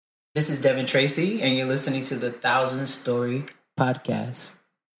This is Devin Tracy, and you're listening to the Thousand Story Podcast.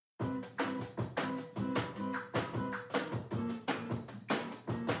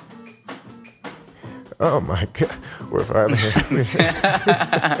 Oh my God, we're finally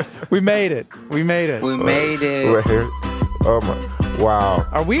here. We made it. We made it. We're here. Oh my, wow.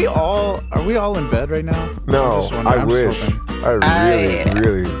 Are we all in bed right now? No, I wish. I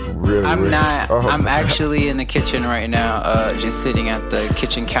really I'm wish. not. Oh, I'm actually in the kitchen right now, just sitting at the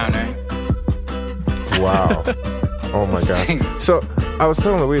kitchen counter. Wow. Oh my God. So I was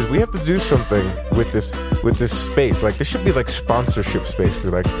telling Louise, we have to do something with this space. Like, there should be like sponsorship space. Be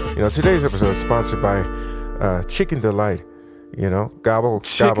like, today's episode is sponsored by Chicken Delight. Gobble.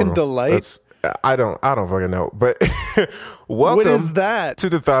 Chicken Delight. I don't fucking know. But welcome. What is that? To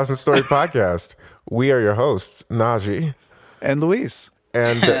the Thousand Story Podcast. We are your hosts, Najee and Luis.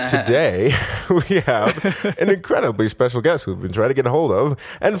 And today we have an incredibly special guest who we've been trying to get a hold of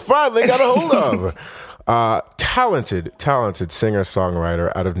and finally got a hold of. Talented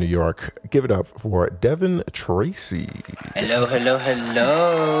singer-songwriter out of New York. Give it up for Devin Tracy. Hello.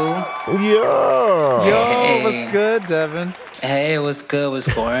 Yeah. Yo, Hey. what's good, Devin? Hey, what's good? What's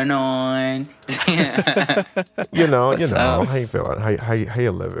going on? You know. up? How you feeling? How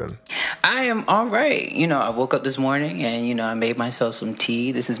you living? I am all right. I woke up this morning and, I made myself some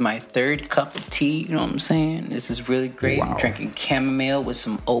tea. This is my third cup of tea. You know what I'm saying? This is really great. Wow. I'm drinking chamomile with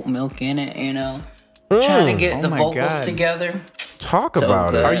some oat milk in it, Trying to get the my vocals God. together. Talk So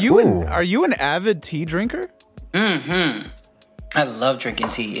about good. it. Are you an avid tea drinker? I love drinking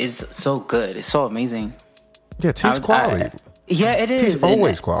tea. It's so good. It's so amazing. Yeah, tea's quality. Yeah, it is. Tea's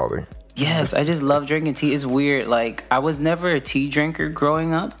always quality. Yes, I just love drinking tea. It's weird. Like, I was never a tea drinker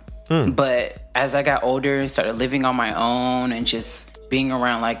growing up, but as I got older and started living on my own and just being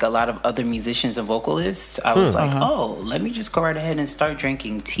around like a lot of other musicians and vocalists, I was like, oh, let me just go right ahead and start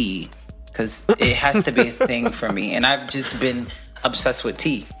drinking tea because it has to be a thing for me. And I've just been obsessed with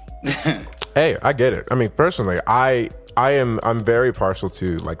tea. Hey, I get it. I mean, personally, I'm very partial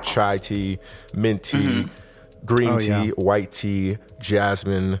to like chai tea, mint tea, green tea, white tea,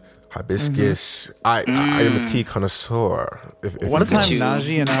 jasmine, hibiscus. I am a tea connoisseur. If One you time, will.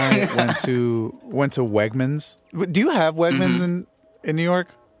 Najee and I went to Wegmans. Do you have Wegmans in New York?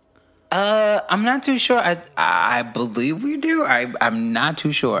 I'm not too sure. I believe we do. I'm not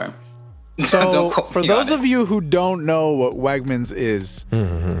too sure. So, Don't quote for me those on of you who don't know what Wegmans is,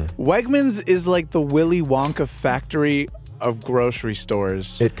 Wegmans is like the Willy Wonka factory of grocery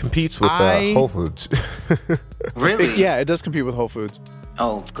stores. It competes with Whole Foods. Really? Yeah, it does compete with Whole Foods.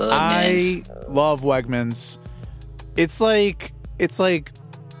 Oh, goodness. I love Wegmans. It's like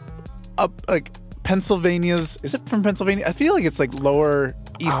up like Pennsylvania's. Is it from Pennsylvania? I feel like it's like lower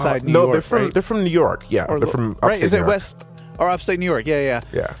east side New York. They're from New York. Yeah, Or they're from upstate right? Is New it York. west or upstate New York? Yeah.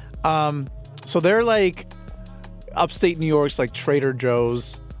 Yeah. So they're like upstate New York's like Trader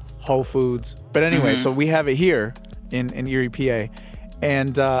Joe's, Whole Foods. But anyway, so we have it here in Erie, PA.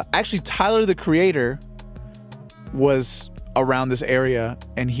 And actually, Tyler, the Creator, was around this area,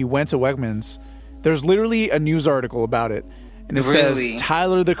 and he went to Wegmans. There's literally a news article about it. And it Really? says,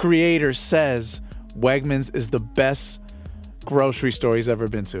 Tyler, the Creator, says Wegmans is the best grocery store he's ever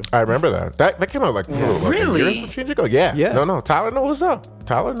been to. I remember that. That came out like a Really? year and some change ago. Yeah. Yeah. No. Tyler knows what's up.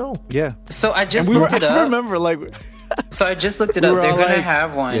 Tyler knows. Yeah. So I just And looked it I up. remember, like... So I just looked it we up. were They're all gonna like-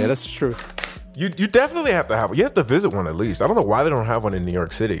 have one. Yeah, that's true. You definitely have to have one. You have to visit one at least. I don't know why they don't have one in New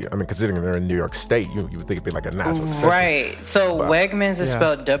York City. I mean, considering they're in New York State, you would think it'd be like a natural extension. Right. So Wegmans is Yeah.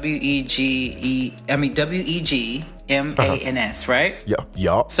 spelled WEGMANS, right?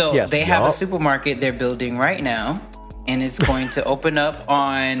 Yeah. So Yes. they have a Yup. supermarket they're building right now, and it's going to open up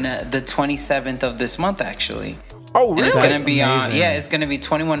on the 27th of this month, actually. Oh, And really? it's That's gonna be on. amazing. Yeah, it's gonna be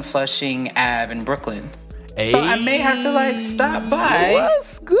 21 Flushing Ave in Brooklyn. Hey. So I may have to like stop by.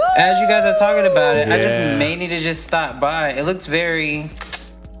 What's good? As you guys are talking about it, I Yeah. just may need to just stop by. It looks very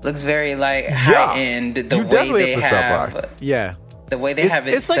like high end. The you way definitely they have to stop have, by. Yeah. the way they have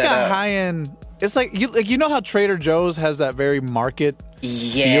it It's like set a up. high end. It's like you know how Trader Joe's has that very market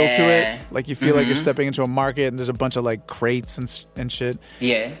Yeah. feel to it. Like you feel like you're stepping into a market and there's a bunch of like crates and shit.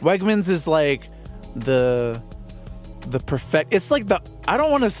 Yeah. Wegmans is like the perfect. It's like I don't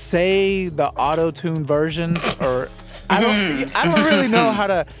want to say the auto-tune version, or I don't really know how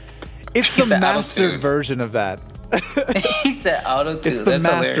to. It's the said mastered auto-tune. version of that. He said auto tune. It's the That's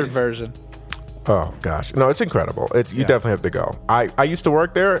mastered hilarious. version. Oh gosh, no, it's incredible. You definitely have to go. I used to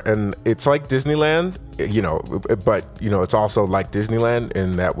work there, and it's like Disneyland, but it's also like Disneyland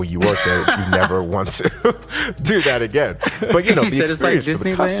in that when you work there, you never want to do that again. But the experience like for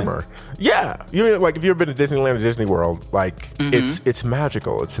the customer, yeah, like if you've ever been to Disneyland or Disney World, like it's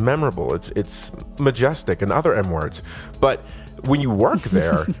magical, it's memorable, it's majestic, and other M words. But when you work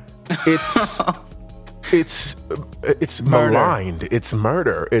there, it's maligned, it's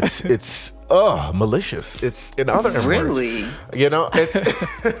murder, it's malicious. It's in other M words. Really? It's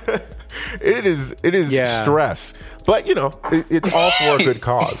it is stress, but it's all for a good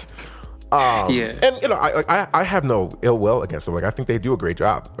cause. And I have no ill will against them. Like I think they do a great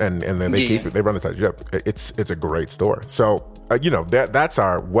job, and then they they run a tight ship. It's a great store. So that's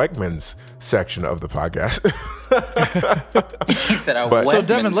our Wegmans section of the podcast. He said our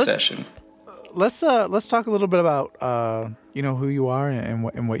Wegmans session. Let's talk a little bit about who you are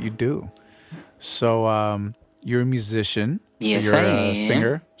and what you do. So you're a musician. Yes, you're I a am.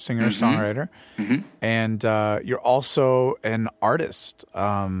 singer, songwriter, and you're also an artist.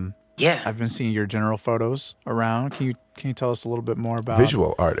 I've been seeing your general photos around. Can you tell us a little bit more about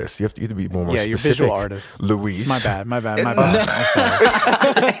visual artists? You have to be more specific. You're visual artist, Luis. My bad. I'm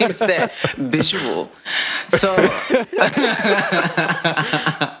sorry. He said visual. So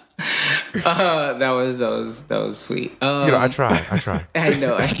that was sweet. I try. I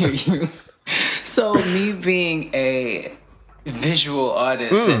know. I hear you. So me being a visual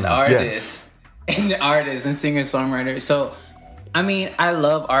artist and singer-songwriter. So, I mean, I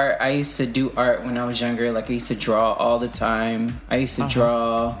love art. I used to do art when I was younger. Like, I used to draw all the time. I used to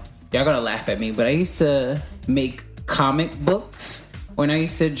draw. Y'all gonna laugh at me, but I used to make comic books when I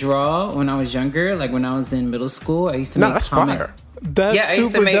used to draw when I was younger. Like, when I was in middle school, I used to make fire. That's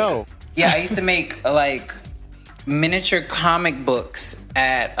super dope. Yeah, I used to make, like, miniature comic books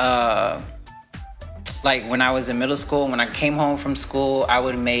at, like, when I was in middle school. When I came home from school, I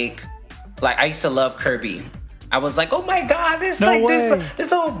would make, like, I used to love Kirby. I was like, oh my God, this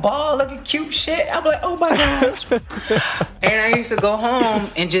little ball looking cute shit. I'm like, oh my gosh. And I used to go home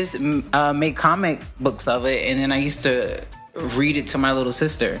and just make comic books of it. And then I used to read it to my little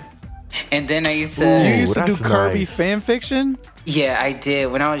sister. And then I used to... You used to do Kirby fan fiction? Yeah, I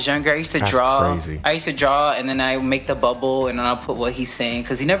did. When I was younger, I used to draw. Crazy. I used to draw, and then I would make the bubble, and then I'll put what he's saying,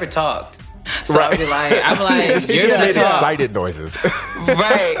 because he never talked. So I'd be like, you're just made excited noises.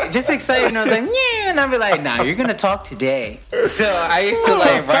 Right. Just excited. And I was like, yeah. And I'd be like, nah, you're going to talk today. So I used to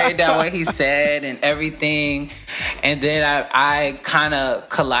like write down what he said and everything. And then I kind of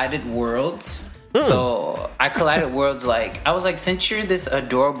collided worlds. So I collided worlds like, I was like, since you're this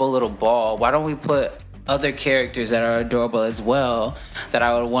adorable little ball, why don't we put other characters that are adorable as well that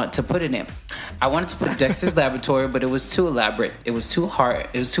I would want to put in it. I wanted to put Dexter's Laboratory, but it was too elaborate. It was too hard.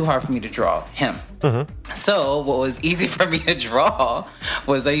 It was too hard for me to draw him. So what was easy for me to draw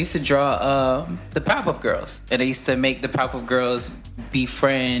was I used to draw the Powerpuff Girls, and I used to make the Powerpuff Girls be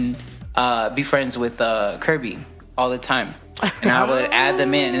friends with Kirby all the time. And I would add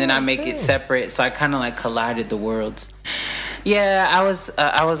them in, and then I make it separate. So I kind of like collided the worlds. Yeah, I was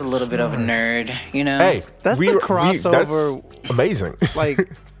a little bit of a nerd, you know. Hey, that's the crossover. That's amazing. Like,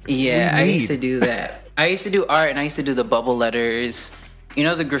 yeah, I used to do that. I used to do art, and I used to do the bubble letters. You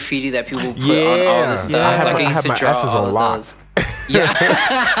know, the graffiti that people put on all the stuff. Yeah. I used to draw all of those. Yeah,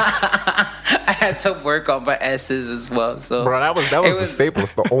 I had to work on my S's as well. So, bro, that was the staple.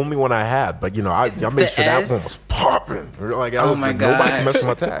 It's the only one I had, but you know, I made sure that one was popping. Like, I was like, nobody messing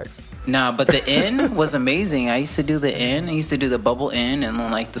with my tags. Nah, but the N was amazing. I used to do the N. I used to do the bubble N and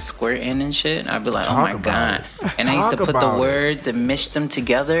then like the square N and shit. And I'd be like, oh my God. And I used to put the words and mesh them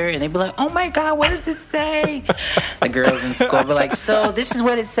together. And they'd be like, oh my God, what does it say? The girls in school would be like, so this is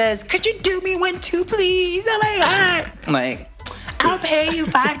what it says. Could you do me 1, 2, please? Oh my God. I'm like, I'll pay you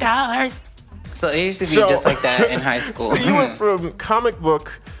 $5. So it used to be just like that in high school. So you went from comic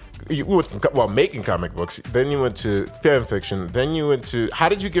book... You went from, making comic books, then you went to fan fiction, then you went to... How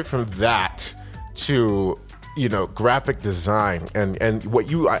did you get from that to, you know, graphic design and what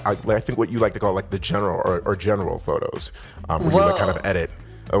you... I think what you like to call like the general or general photos, where you like kind of edit.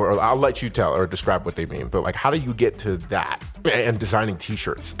 Or I'll let you tell or describe what they mean. But like, how do you get to that and designing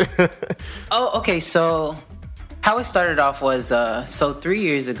T-shirts? Oh, okay. So how it started off was, 3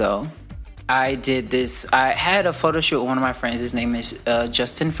 years ago, I did this. I had a photo shoot with one of my friends. His name is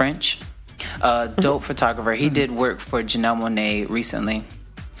Justin French, dope photographer. He did work for Janelle Monáe recently.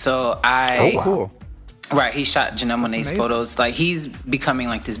 So cool. Right, he shot Janelle Monáe's photos. Like, he's becoming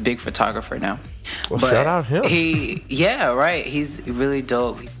like this big photographer now. Well, shout out him. He's really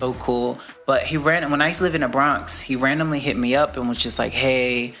dope. He's so cool. But when I used to live in the Bronx, he randomly hit me up and was just like,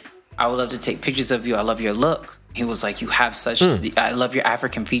 hey, I would love to take pictures of you. I love your look. He was like, you have such, I love your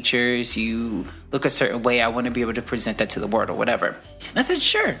African features. You look a certain way. I want to be able to present that to the world or whatever. And I said,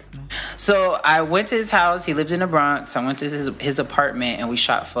 sure. So I went to his house. He lived in the Bronx. I went to his apartment and we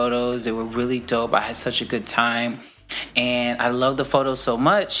shot photos. They were really dope. I had such a good time. And I loved the photos so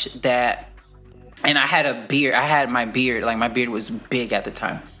much that, and I had a beard. I had my beard, like my beard was big at the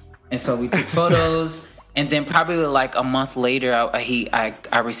time. And so we took photos. And then probably like a month later,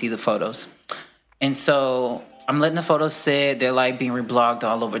 I received the photos. And so I'm letting the photos sit. They're like being reblogged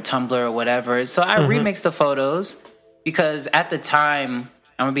all over Tumblr or whatever. So I remixed the photos because at the time,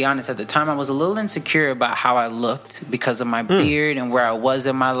 I'm going to be honest, at the time I was a little insecure about how I looked because of my beard and where I was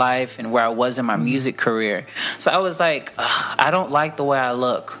in my life and where I was in my music career. So I was like, I don't like the way I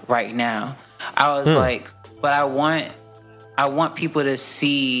look right now. I was like, but I want people to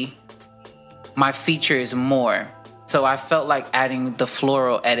see my features more. So I felt like adding the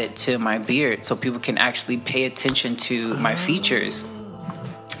floral edit to my beard so people can actually pay attention to my features.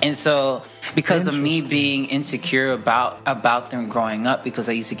 And so because of me being insecure about them growing up, because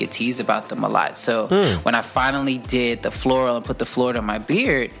I used to get teased about them a lot. So when I finally did the floral and put the floral on my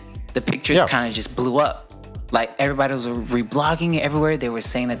beard, the pictures kind of just blew up. Like, everybody was reblogging it everywhere. They were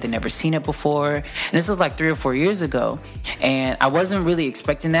saying that they never seen it before. And this was like 3 or 4 years ago. And I wasn't really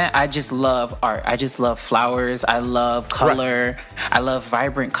expecting that. I just love art. I just love flowers. I love color. Right. I love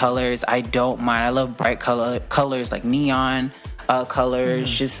vibrant colors. I don't mind. I love bright colors like neon colors.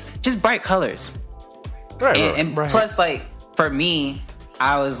 Just bright colors. Right, and plus, like, for me,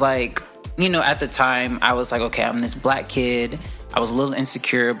 I was like, you know, at the time, I was like, okay, I'm this black kid. I was a little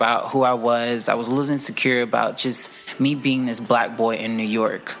insecure about who I was. I was a little insecure about just me being this black boy in New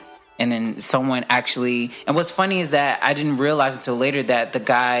York. And then someone actually... And what's funny is that I didn't realize until later that the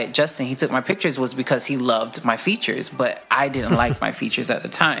guy, Justin, he took my pictures was because he loved my features. But I didn't like my features at the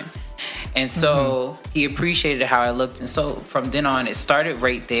time. And so he appreciated how I looked. And so from then on, it started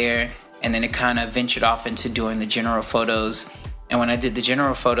right there. And then it kind of ventured off into doing the general photos. And when I did the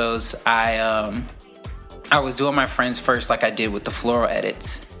general photos, I was doing my friends first, like I did with the floral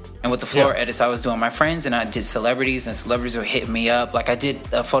edits. And with the floral edits, I was doing my friends, and I did celebrities, and celebrities were hitting me up. Like, I did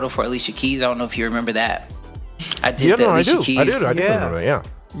a photo for Alicia Keys. I don't know if you remember that. I did Alicia Keys. I did remember that,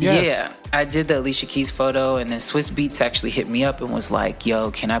 Yes. Yeah, I did the Alicia Keys photo, and then Swiss Beats actually hit me up and was like,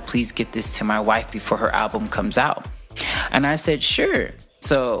 yo, can I please get this to my wife before her album comes out? And I said, sure.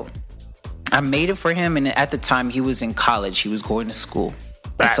 So I made it for him, and at the time, he was in college. He was going to school.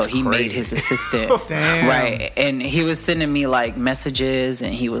 That's so he crazy. made his assistant. Damn. Right. And he was sending me like messages,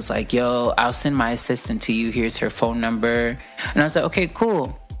 and he was like, yo, I'll send my assistant to you. Here's her phone number. And I was like, okay,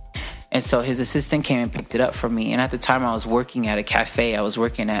 cool. And so his assistant came and picked it up for me. And at the time I was working at a cafe. I was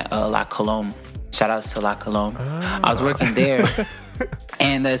working at La Colombe. Shout outs to La Colombe. I was working there.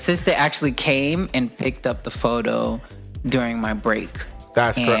 And the assistant actually came and picked up the photo during my break.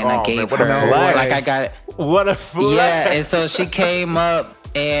 That's great. And I gave her, like, I got it. What a flex. Yeah, and so she came up,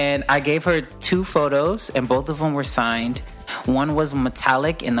 and I gave her 2 photos, and both of them were signed. One was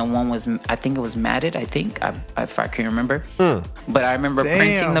metallic, and the one was, I think it was matted, if I can remember. But I remember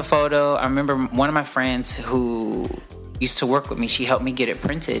printing the photo. I remember one of my friends who used to work with me, she helped me get it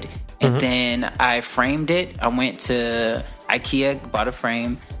printed. And then I framed it. I went to IKEA, bought a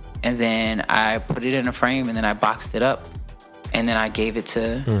frame, and then I put it in a frame, and then I boxed it up. And then I gave it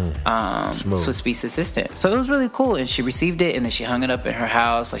to Swiss Beats' assistant. So it was really cool. And she received it, and then she hung it up in her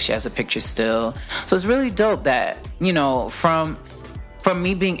house. Like, she has a picture still. So it's really dope that, you know, from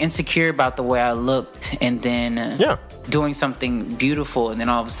me being insecure about the way I looked, and then doing something beautiful, and then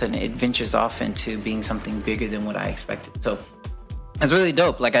all of a sudden it ventures off into being something bigger than what I expected. So it's really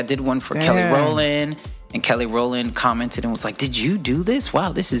dope. Like, I did one for Kelly Rowland, and Kelly Rowland commented and was like, did you do this?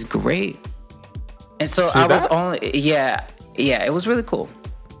 Wow, this is great. And so I was only... Yeah, it was really cool.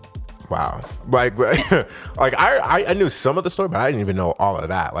 Wow. Like I knew some of the story, but I didn't even know all of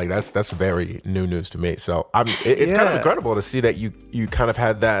that. Like, that's very new news to me. So it's kind of incredible to see that you kind of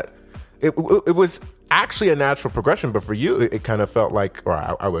had that. It was actually a natural progression, but for you, it kind of felt like, or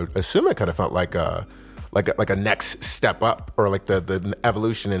I would assume it kind of felt like a next step up, or like the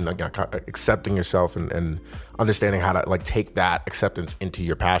evolution in like accepting yourself and understanding how to like take that acceptance into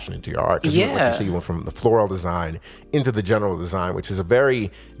your passion, into your art. Like you said, you went from the floral design into the general design, which is a very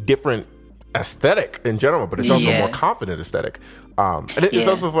different aesthetic in general, but it's also a more confident aesthetic. And it's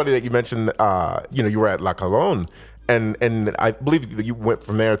also funny that you mentioned, you were at La Colombe, and I believe that you went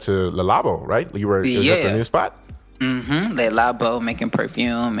from there to Le Labo, right? You were at the new spot. Le Labo making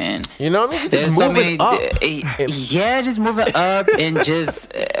perfume, and You know what I mean? there's Just so moving many. up. Yeah, just moving up, and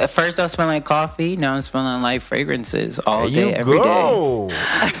just at first I was smelling coffee. Now I'm smelling like fragrances all There day, you every day. go.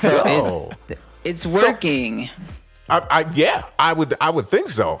 So it's working. I would think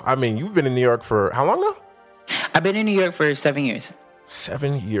so. I mean, you've been in New York for how long now? I've been in New York for 7 years.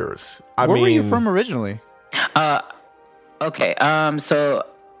 7 years. Where were you from originally? Okay, so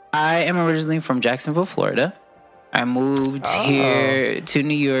I am originally from Jacksonville, Florida. I moved here to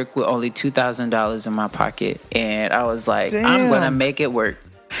New York with only $2,000 in my pocket, and I was like, I'm gonna make it work.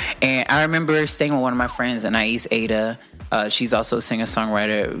 And I remember staying with one of my friends, Anais Ada. She's also a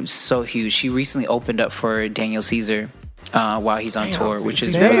singer-songwriter. It was so huge. She recently opened up for Daniel Caesar while he's on tour, which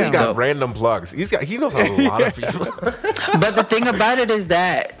is really He's got dope. random plugs. He knows a lot of people. But the thing about it is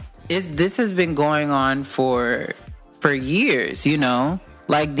that this has been going on for years, you know?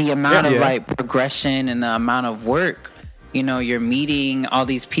 Like the amount of like progression and the amount of work, you know, you're meeting all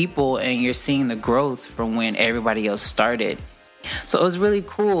these people and you're seeing the growth from when everybody else started. So it was really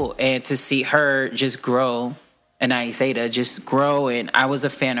cool, and to see her just grow, and Aiseda just grow, and I was a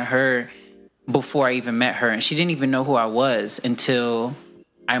fan of her before I even met her, and she didn't even know who I was until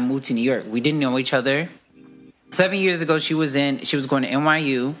I moved to New York. We didn't know each other. 7 years ago, she was going to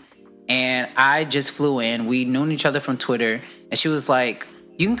NYU, and I just flew in. We'd known each other from Twitter, and she was like,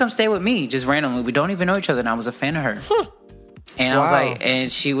 you can come stay with me, just randomly. We don't even know each other, and I was a fan of her. And I was like,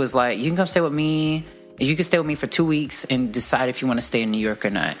 and she was like, you can come stay with me. You can stay with me for 2 weeks and decide if you want to stay in New York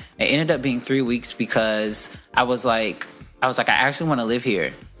or not. It ended up being 3 weeks because I was like, I actually want to live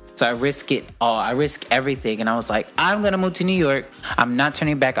here. So I risk it all. I risk everything. And I was like, I'm going to move to New York. I'm not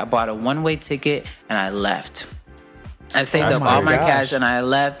turning back. I bought a one-way ticket and I left. I saved up all my cash and I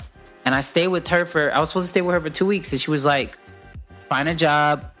left. And I stayed with her I was supposed to stay with her for 2 weeks. And she was like, find a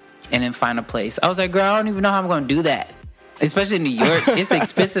job and then find a place. I was like, girl, I don't even know how I'm going to do that. Especially in New York, it's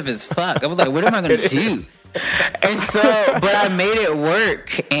expensive as fuck. I was like, what am I going to do? And so, but I made it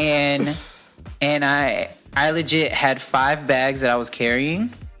work. And I legit had 5 bags that I was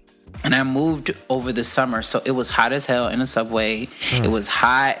carrying. And I moved over the summer. So it was hot as hell in the subway. It was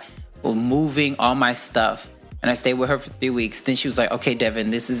hot, moving all my stuff. And I stayed with her for 3 weeks. Then she was like, okay, Devin,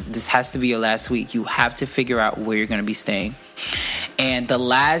 this has to be your last week. You have to figure out where you're going to be staying. And the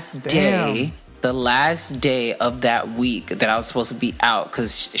last day of that week that I was supposed to be out,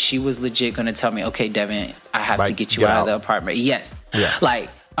 because she was legit going to tell me, okay, Devin, I have to get you out of the apartment. Yes. Yeah. Like,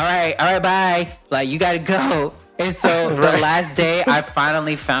 all right, bye. Like, you got to go. And so the last day, I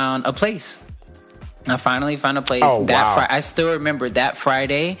finally found a place. Oh, wow. I still remember that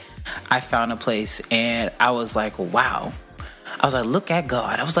Friday, I found a place, and I was like, wow. I was like, look at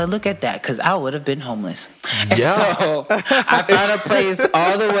God. I was like, look at that, because I would have been homeless. And so I found a place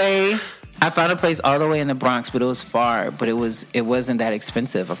all the way in the Bronx, but it was far. But it wasn't that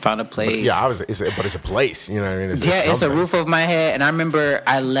expensive. I found a place. But it's a place. You know what I mean? It's a roof over my head. And I remember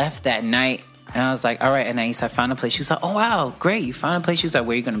I left that night, and I was like, all right, Anais, I found a place. She was like, oh, wow, great. You found a place. She was like,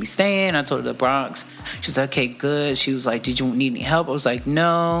 where are you going to be staying? I told her the Bronx. She was like, okay, good. She was like, did you need any help? I was like,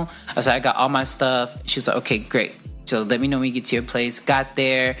 no. I was like, I got all my stuff. She was like, okay, great. So let me know when you get to your place. Got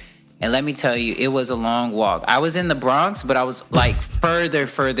there. And let me tell you, it was a long walk. I was in the Bronx, but I was like further.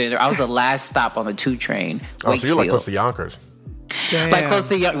 I was the last stop on the 2 train. Oh, so you're like close to Yonkers. Damn. Like close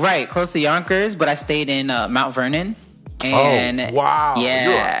to Yonkers, but I stayed in Mount Vernon. And wow. Yeah.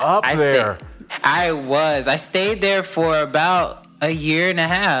 You were up there. I stayed there for about a year and a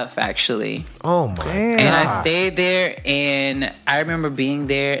half, actually. Oh, my God. And I stayed there, and I remember being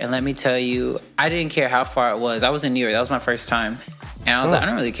there, and let me tell you, I didn't care how far it was. I was in New York. That was my first time. And I was like, I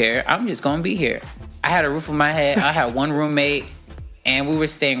don't really care. I'm just going to be here. I had a roof over my head. I had one roommate, and we were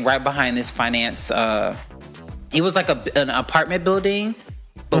staying right behind this finance. It was like an apartment building,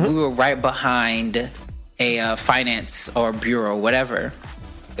 but we were right behind a finance or bureau, whatever.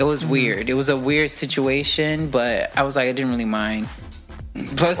 It was weird. It was a weird situation, but I was like, I didn't really mind.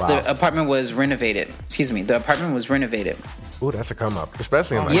 Plus, the apartment was renovated. The apartment was renovated. Ooh, that's a come up,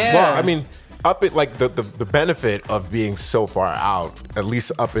 especially in well, I mean, up at like the benefit of being so far out, at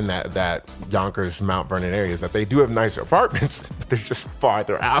least up in that Yonkers, Mount Vernon area, is that they do have nicer apartments, but they're just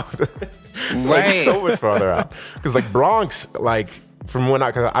farther out. Like, so much farther out. Because like Bronx, like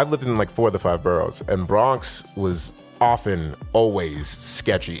because I've lived in like 4 of the 5 boroughs, and Bronx was often always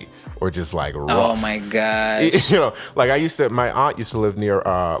sketchy or just like rough. Oh my gosh. Like my aunt used to live near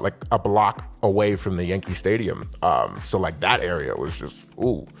like a block away from the Yankee Stadium. So like that area was just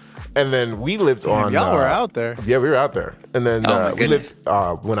ooh. And then we lived on. Y'all were out there. Yeah, we were out there. And then we goodness.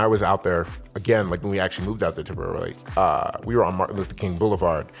 lived when I was out there again. Like when we actually moved out there temporarily, we were on Martin Luther King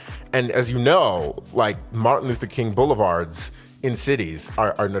Boulevard. And as you know, like Martin Luther King Boulevards in cities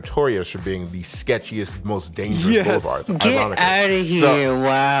are notorious for being the sketchiest, most dangerous boulevards. Get out of here!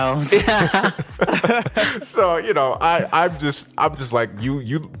 Wow. So I'm just like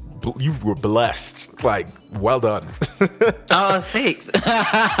you were blessed. Like, well done. Oh, thanks.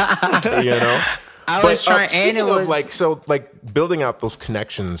 I was trying, and it was like building out those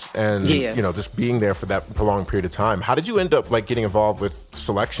connections and just being there for that prolonged period of time. How did you end up like getting involved with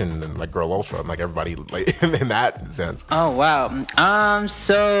Selection and like Girl Ultra and like everybody like in that sense? Oh wow.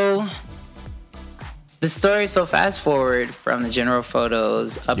 So the story. So fast forward from the general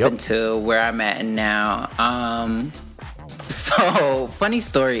photos up until where I'm at now. So funny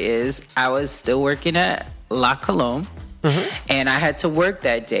story is I was still working at La Colombe. And I had to work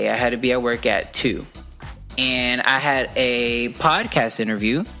that day. I had to be at work at 2. And I had a podcast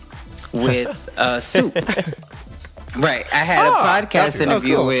interview with Soup. Right. I had a podcast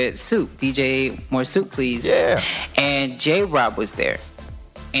interview with Soup. DJ More Soup, please. Yeah. And J-Rob was there.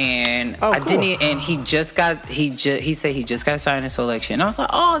 And he said he just got signed in Selection. I was like,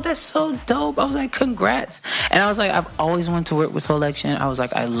 oh, that's so dope. I was like, congrats. And I was like, I've always wanted to work with Selection. I was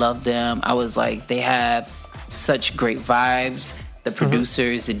like, I love them. I was like, they have such great vibes. The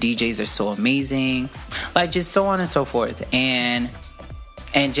producers, the DJs are so amazing. Like, just so on and so forth. And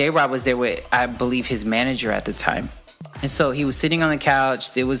J-Rob was there with, I believe, his manager at the time. And so he was sitting on the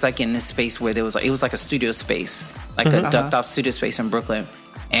couch. It was like in this space where it was like a studio space, like a ducked off studio space in Brooklyn.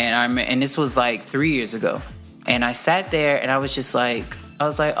 And this was like 3 years ago. And I sat there and I was like, I'm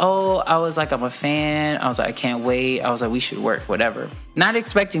a fan. I was like, I can't wait. I was like, we should work, whatever. Not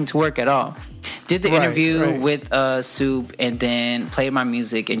expecting to work at all. Did the interview with Soup and then played my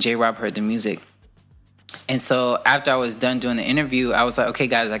music, and J-Rob heard the music. And so after I was done doing the interview, I was like, okay,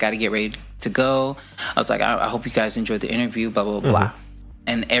 guys, I got to get ready to go. I was like, I hope you guys enjoyed the interview, blah, blah, blah.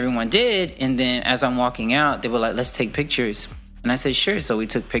 And everyone did. And then as I'm walking out, they were like, let's take pictures. And I said, sure. So we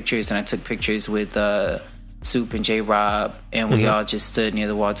took pictures, and I took pictures with Soup and J-Rob, and we all just stood near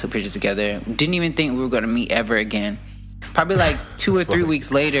the wall, took pictures together. Didn't even think we were going to meet ever again. Probably like 2 or 3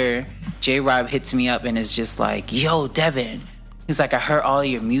 weeks later, J-Rob hits me up and is just like, yo, Devin. He's like, I heard all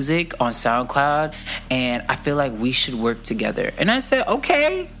your music on SoundCloud, and I feel like we should work together. And I said,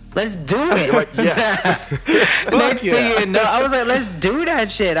 okay, let's do it. Next thing you know, I was like, let's do that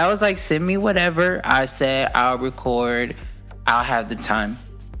shit. I was like, send me whatever. I said, I'll record. I'll have the time.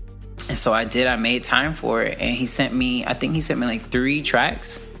 And so I did. I made time for it. And he sent me like 3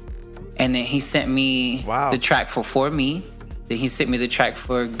 tracks. And then he sent me the track for Me. Then he sent me the track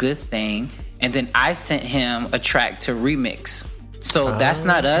for Good Thing. And then I sent him a track to remix. So That's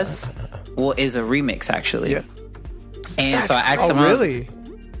Not Us is a remix, actually. Yeah. And so I asked him. Really?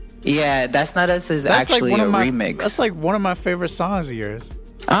 Yeah, That's Not Us is actually like a remix. That's like one of my favorite songs of yours.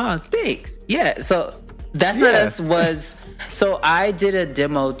 Oh, thanks. Yeah, so That's Not Us was... So I did a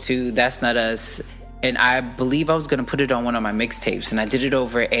demo to That's Not Us, and I believe I was going to put it on one of my mixtapes, and I did it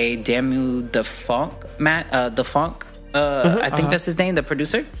over a Damu the Funk, I think that's his name, the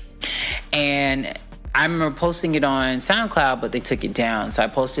producer. And I remember posting it on SoundCloud, but they took it down. So I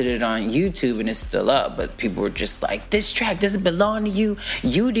posted it on YouTube, and it's still up. But people were just like, this track doesn't belong to you.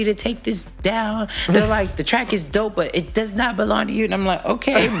 You need to take this down. They're like, the track is dope, but it does not belong to you. And I'm like,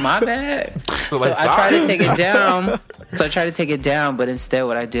 okay, my bad. So I tried to take it down. But instead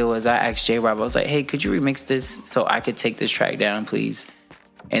what I did was I asked J-Rob, I was like, hey, could you remix this so I could take this track down, please?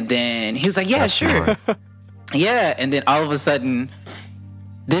 And then he was like, yeah, sure. Yeah, and then all of a sudden...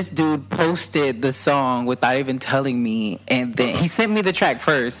 this dude posted the song without even telling me, and then he sent me the track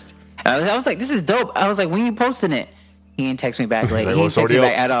first. I was like, this is dope. I was like, when you posting it? He didn't text me back later. He didn't text me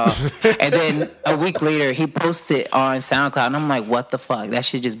back at all. And then a week later, he posted on SoundCloud, and I'm like, what the fuck? That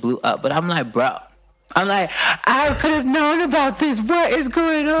shit just blew up. But I'm like, bro. I could have known about this. What is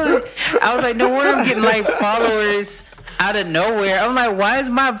going on? I was like, no wonder I'm getting like followers out of nowhere. I'm like, why is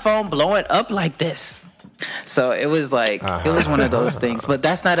my phone blowing up like this? So it was like, it was one of those things. But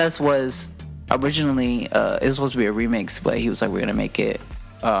That's Not Us was originally, it was supposed to be a remix, but he was like, we're going to make it,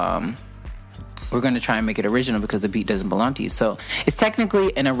 we're going to try and make it original because the beat doesn't belong to you. So it's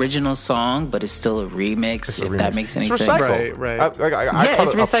technically an original song, but it's still a remix, that makes any sense. Recycled. Right. I call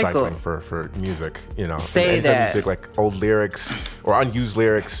it's it recycled. upcycling for music, you know. Say that. Music, like old lyrics or unused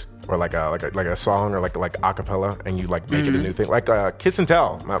lyrics. Or like a song or like acapella, and you like make it a new thing. Like Kiss and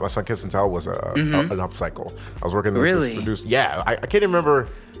Tell. My song Kiss and Tell was an upcycle. I was working with this producer. Yeah, I can't even remember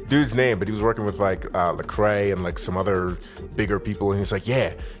dude's name, but he was working with like Lecrae and like some other bigger people, and he's like,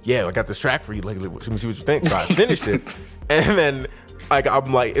 yeah, I got this track for you. Like, let me see what you think. So I finished it, and then like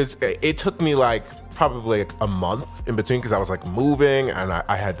I'm like, it took me like probably like a month in between because I was like moving and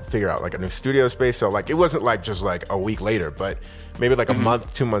I had to figure out like a new studio space. So like it wasn't like just like a week later, but maybe like a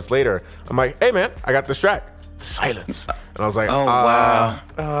month, 2 months later, I'm like, hey man, I got this track. Silence. And I was like, wow.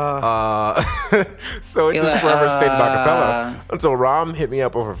 So it just forever stayed in acapella until Ram hit me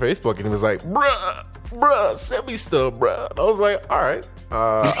up over Facebook and he was like, bruh, send me stuff, bruh. And I was like, all right,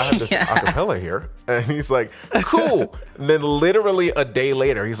 I have this acapella here. And he's like, cool. And then literally a day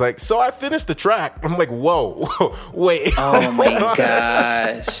later, he's like, so I finished the track. I'm like, whoa, wait. Oh my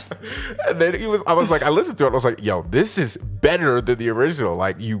gosh. And then I was like, I listened to it. I was like, yo, this is better than the original.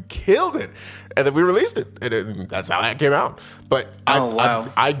 Like, you killed it. And then we released it. And that's how that came out. But I'm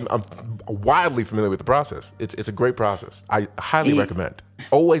wildly familiar with the process. It's a great process. I highly recommend.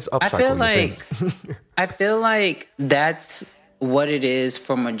 Always upcycle your things. I feel like that's what it is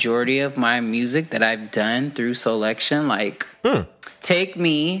for majority of my music that I've done through selection. Like, Take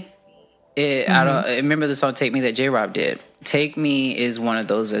Me, I remember the song Take Me that J-Rob did. Take Me is one of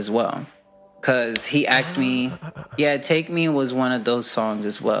those as well. Because he asked me, Take Me was one of those songs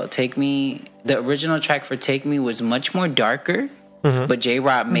as well. Take Me, the original track for Take Me was much more darker, but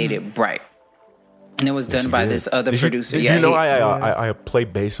J-Rob made it bright. And it was done by this other producer. Did you know I play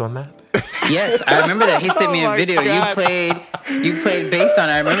bass on that? Yes, I remember that. He sent me a video. God. You played bass on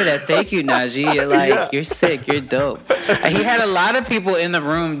it. I remember that. Thank you, Najee. You're you're sick. You're dope. He had a lot of people in the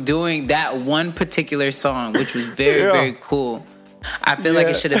room doing that one particular song, which was very, very cool. I feel like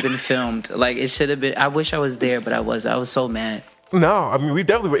it should have been filmed. Like, it should have been. I wish I was there, but I wasn't. I was so mad. No, I mean, we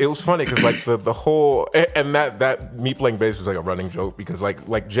definitely were. It was funny because like the whole, and that me playing bass was like a running joke because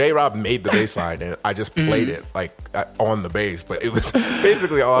like J-Rob made the bass line and I just played it like on the bass, but it was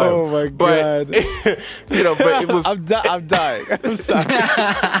basically all Oh my God. But it was. I'm dying. I'm sorry.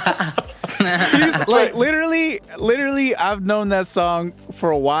 He's like literally I've known that song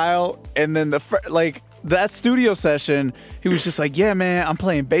for a while, and then that studio session, he was just like, yeah man, I'm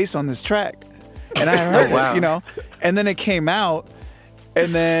playing bass on this track. And I heard it, and then it came out,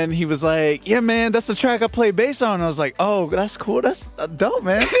 and then he was like, yeah, man, that's the track I play bass on. And I was like, oh, that's cool. That's dope,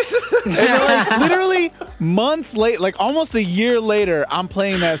 man. And then, like, literally months later, like almost a year later, I'm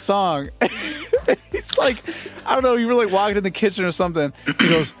playing that song. He's like, I don't know, you were like walking in the kitchen or something. He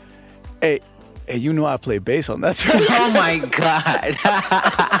goes, hey, you know I play bass on that track. Oh, my God.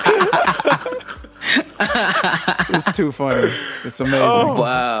 It's too funny. It's amazing. Oh,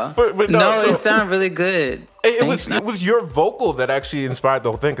 wow. But no, it sounded really good. It was your vocal that actually inspired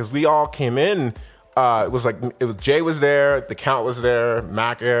the whole thing because we all came in. It was Jay was there, The Count was there,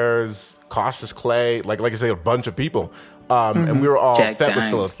 Mac Ayers, Cautious Clay, like I say, a bunch of people, and we were all Jack that was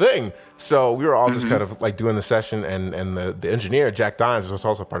still a thing. So we were all just Mm-hmm. kind of like doing the session, and the engineer Jack Dines was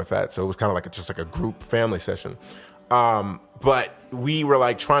also part of that. So it was kind of like just like a group family session. But we were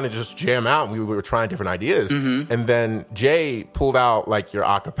like trying to just jam out, and we were trying different ideas. Mm-hmm. And then Jay pulled out like your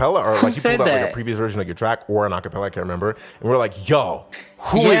acapella, or like he pulled out like a previous version of your track or an acapella, I can't remember. And we're like, yo,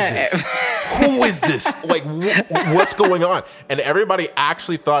 who is this? Who is this? Like, what's going on? And everybody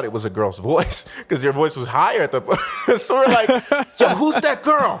actually thought it was a girl's voice because your voice was higher at the. So we're like, yo, who's that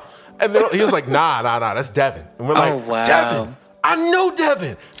girl? And then he was like, nah, that's Devin. And we're like, wow. Devin. I know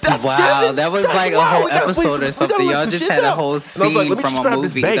Devin. That's Devin. That was like a whole episode or something. Y'all just had a whole scene from a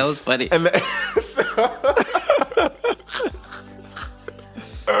movie. That was funny. And then,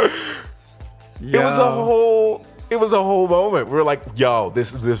 It was a whole moment. We were like, yo,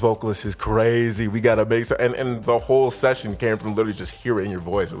 this vocalist is crazy. We gotta make some, and the whole session came from literally just hearing your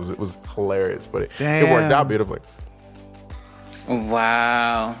voice. It was hilarious, but it worked out beautifully.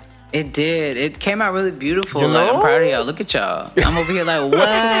 Wow. It did. It came out really beautiful. Like, I'm proud of y'all. Look at y'all. I'm over here like,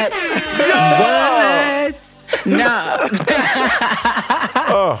 what? What? Nah.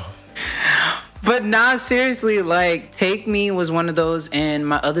 But nah, seriously, like, Take Me was one of those, and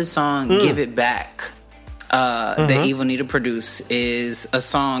my other song, Give It Back, that Evil Nita produced, is a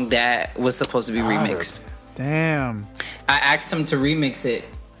song that was supposed to be remixed. Damn. I asked him to remix it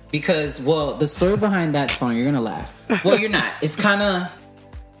because, well, the story behind that song, you're gonna laugh. Well, you're not. It's kind of,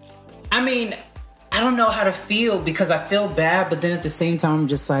 I mean, I don't know how to feel because I feel bad, but then at the same time, I'm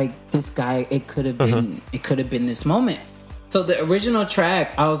just like, this guy, it could have been this moment. So the original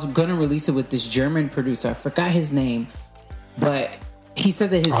track, I was gonna release it with this German producer. I forgot his name, but he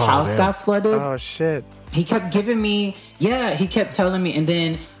said that his house got flooded. Oh shit. He kept giving me, he kept telling me, and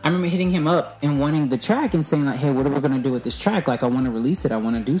then I remember hitting him up and wanting the track and saying like, hey, what are we gonna do with this track? Like, I want to release it. I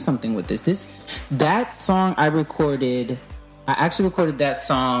want to do something with this. That song I recorded I actually recorded that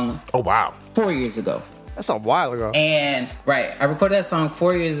song. Oh wow, 4 years ago. That's a while ago. And I recorded that song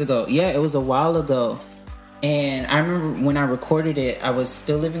 4 years ago. Yeah, it was a while ago. And I remember when I recorded it, I was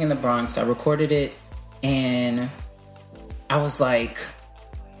still living in the Bronx. I recorded it, and I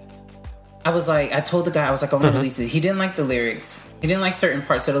told the guy, I was like, I want to release it. He didn't like the lyrics. He didn't like certain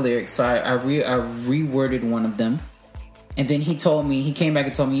parts of the lyrics, so I reworded one of them. And then he came back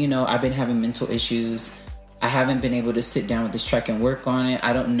and told me, I've been having mental issues. I haven't been able to sit down with this track and work on it.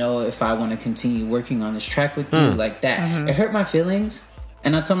 I don't know if I want to continue working on this track with you like that. Mm-hmm. It hurt my feelings.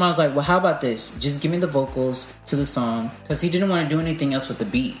 And I told him, I was like, well, how about this? Just give me the vocals to the song. Because he didn't want to do anything else with the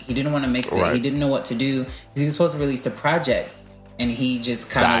beat. He didn't want to mix it. He didn't know what to do. He was supposed to release a project. And he just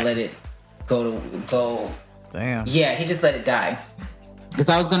kind of let it go. Damn. Yeah, he just let it die. Because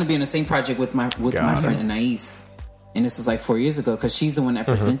I was going to be in the same project with my friend Anais. And this was like 4 years ago. Because she's the one that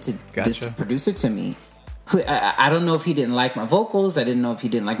presented this producer to me. I don't know if he didn't like my vocals. I didn't know if he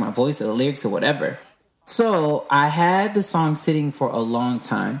didn't like my voice or the lyrics or whatever. So I had the song sitting for a long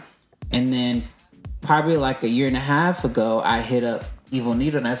time. And then probably like a year and a half ago, I hit up Evil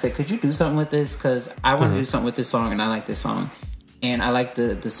Needle and I said, could you do something with this? Because I want to do something with this song and I like this song. And I like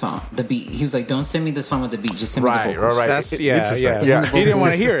the song, the beat. He was like, don't send me the song with the beat. Just send me the vocals. Right. That's, yeah. He didn't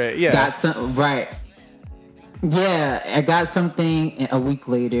want to hear it. Yeah. Got some, right. Yeah, I got something a week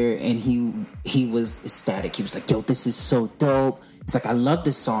later, and he was ecstatic. He was like, yo, this is so dope. He's like, I love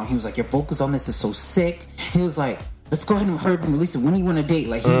this song. He was like, your vocals on this is so sick. He was like, let's go ahead and hurry up and release it. When do you want to date?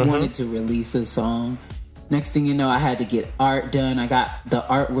 Like, he wanted to release a song. Next thing you know, I had to get art done. I got the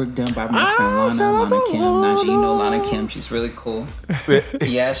artwork done by my friend Lana Kim. Now, you know Lana Kim. She's really cool.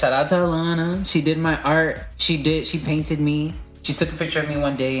 Yeah, shout out to Lana. She did my art. She painted me. She took a picture of me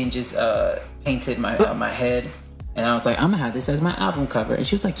one day and just painted my head. And I was like, I'm going to have this as my album cover. And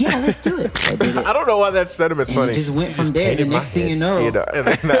she was like, yeah, let's do it. So I did it. I don't know why that sentiment's funny. It just went from there. The next thing you know. And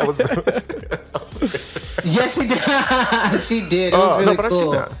then that was... Yeah, she did. She did. It was really cool. I've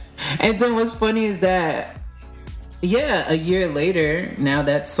seen that. And then what's funny is that, a year later, now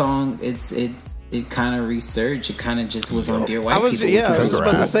that song, it kind of resurged. It kind of just was on Dear White People. Yeah, I was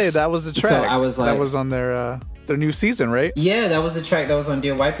about to say, that was the track. So I was like... That was on their new season, right? Yeah, that was the track that was on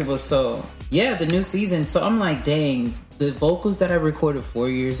Dear White People. So, yeah, the new season. So I'm like, dang, the vocals that I recorded 4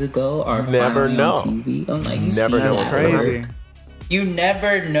 years ago are finally on TV. I'm like, you never know. That's crazy. You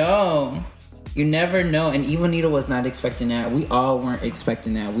never know. You never know. And Evil Needle was not expecting that. We all weren't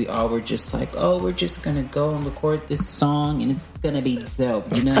expecting that. We all were just like, oh, we're just going to go and record this song and it's going to be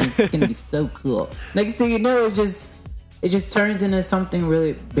dope. You know, it's going to be so cool. Next thing you know, it just turns into something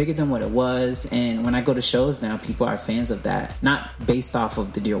really bigger than what it was. And when I go to shows now, people are fans of that. Not based off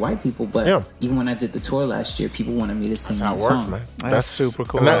of the Dear White People, but even when I did the tour last year, people wanted me to sing that song. That's how it works, man. That's super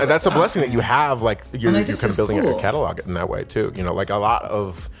cool. And that's a blessing that you have. Like, you're kind of building out your catalog in that way, too. You know, like a lot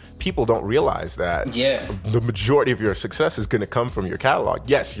of people don't realize that the majority of your success is going to come from your catalog.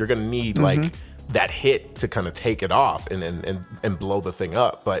 Yes, you're going to need like that hit to kind of take it off and blow the thing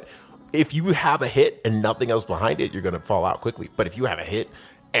up. But if you have a hit and nothing else behind it, you're going to fall out quickly. But if you have a hit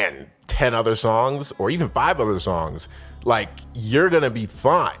and 10 other songs or even 5 other songs, like, you're going to be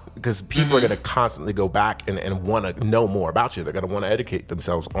fine because people are going to constantly go back and want to know more about you. They're going to want to educate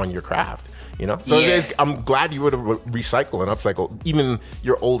themselves on your craft, you know? So I'm glad you would recycle and upcycle even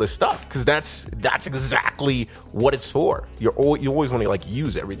your oldest stuff because that's exactly what it's for. You always want to, like,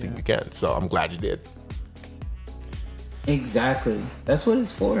 use everything you can. So I'm glad you did. Exactly. That's what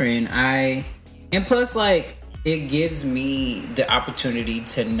it's for. And plus, like, it gives me the opportunity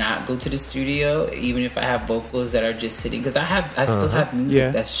to not go to the studio, even if I have vocals that are just sitting. Because I still have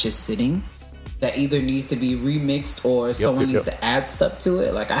music that's just sitting that either needs to be remixed or someone needs to add stuff to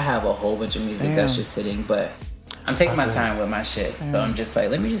it. Like, I have a whole bunch of music that's just sitting, but I'm taking my time with my shit. So I'm just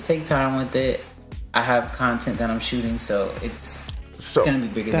like, let me just take time with it. I have content that I'm shooting, so it's going to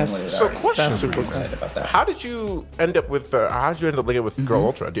be bigger than what it already is. That's super excited about that. How did you end up with linking with Girl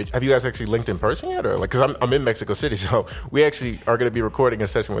Ultra? Have you guys actually linked in person yet? Or like, because I'm in Mexico City, so we actually are going to be recording a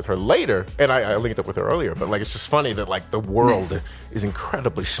session with her later, and I linked up with her earlier. But like, it's just funny that like the world is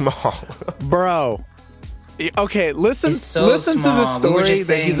incredibly small, bro. Okay, listen to the story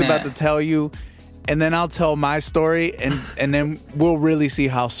that he's about to tell you, and then I'll tell my story, and then we'll really see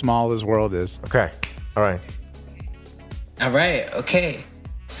how small this world is. Okay, all right. All right, okay.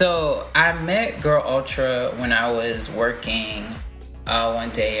 So I met Girl Ultra when I was working.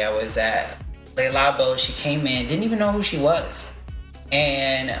 One day I was at Le Labo. She came in, didn't even know who she was.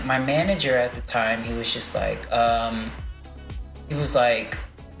 And my manager at the time, he was just like,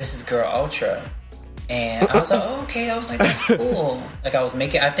 this is Girl Ultra. And I was like, oh, okay. I was like, that's cool. Like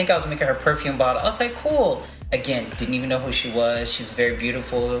I think I was making her perfume bottle. I was like, cool. again, didn't even know who she was. She's very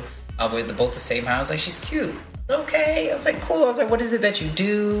beautiful. We're both the same house. Like, she's cute. Okay. I was like, cool. I was like, what is it that you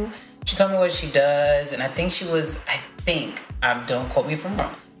do? She told me what she does. And I think don't quote me if I'm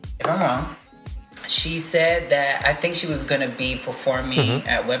wrong. She said that I think she was going to be performing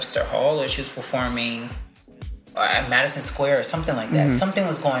at Webster Hall, or she was performing at Madison Square or something like that. Something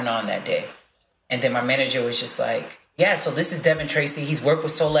was going on that day. And then my manager was just like, yeah, so this is Devin Tracy. He's worked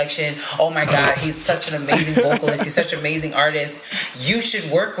with Soulection. Oh my God, he's such an amazing vocalist. He's such an amazing artist. You should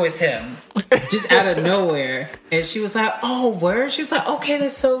work with him. Just out of nowhere. And she was like, oh, word? She was like, okay,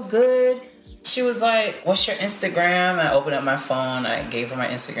 that's so good. She was like, what's your Instagram? And I opened up my phone. I gave her my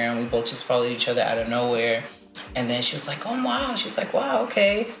Instagram. We both just followed each other out of nowhere. And then she was like, oh, wow. She was like, wow,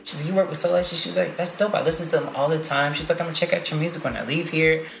 okay. She's like, you work with Soulection? She's like, that's dope. I listen to them all the time. She's like, I'm going to check out your music when I leave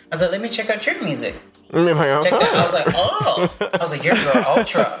here. I was like, let me check out your music. Check that. I was like, oh. I was like, you're Girl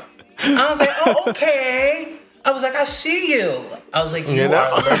Ultra. I was like, oh, okay. I was like, I see you. I was like, you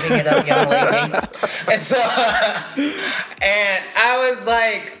are living it up, young lady. And so, and I was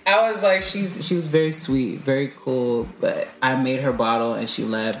like, she was very sweet, very cool. But I made her bottle, and she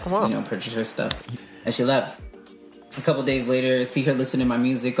left. Purchased her stuff, and she left. A couple days later, see her listening to my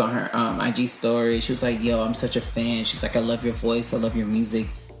music on her IG story. She was like, yo, I'm such a fan. She's like, I love your voice. I love your music.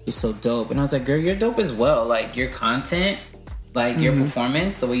 You're so dope. And I was like, girl, you're dope as well. Like, your content, like your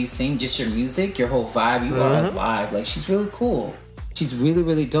performance, the way you sing, just your music, your whole vibe, you are a vibe. Like, she's really cool. She's really,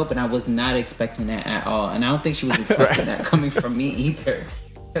 really dope. And I was not expecting that at all. And I don't think she was expecting that coming from me either.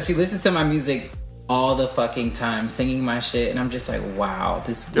 Because she listens to my music all the fucking time, singing my shit. And I'm just like, wow,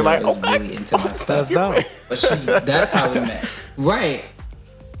 this girl is really into my stuff. That's dope. But that's how we met. Right.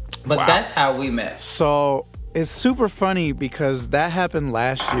 But that's how we met. So it's super funny because that happened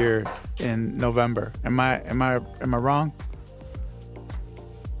last year in November. Am I wrong?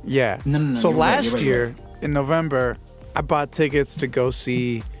 Yeah. No. So last right, year in November, I bought tickets to go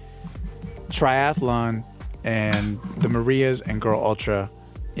see Triathlon and the Marias and Girl Ultra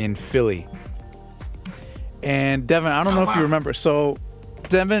in Philly. And Devin, I don't know if you remember. So,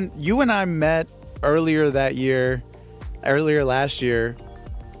 Devin, you and I met earlier last year.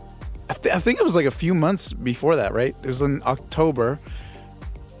 I think it was like a few months before that, right? It was in October.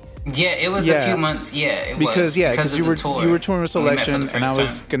 Yeah, it was a few months. Yeah, it because you were tour. You were touring with Soulection, and I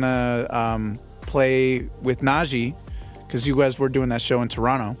was gonna play with Najee because you guys were doing that show in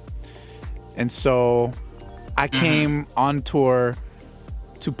Toronto, and so I came on tour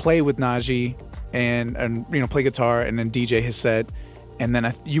to play with Najee and play guitar and then DJ his set, and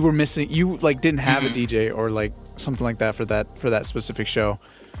then you were missing. You didn't have a DJ or like something like that for that specific show.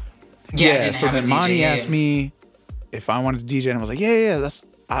 Yeah. So then Monty asked me if I wanted to DJ, and I was like, yeah,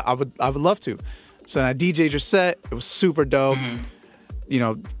 I would love to. So then I DJ'd your set. It was super dope.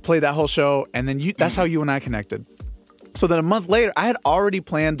 Played that whole show, and then that's how you and I connected. So then a month later, I had already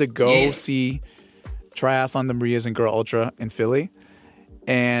planned to go see Triathlon, the Marias, and Girl Ultra in Philly,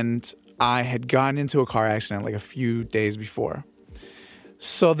 and I had gotten into a car accident like a few days before.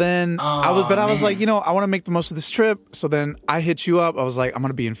 So then I was like, I want to make the most of this trip. So then I hit you up. I was like, I'm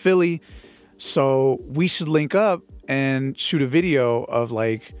going to be in Philly. So we should link up and shoot a video of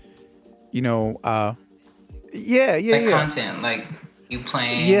content, like you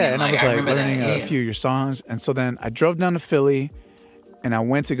playing. Yeah, and I was like learning a few of your songs. And so then I drove down to Philly and I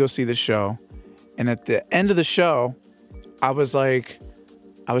went to go see the show. And at the end of the show, I was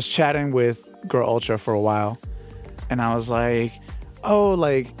chatting with Girl Ultra for a while. And I was like, oh,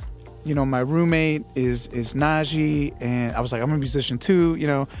 my roommate is Najee, and I was like, I'm a musician too,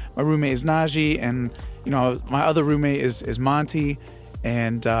 my roommate is Najee, and my other roommate is Monty,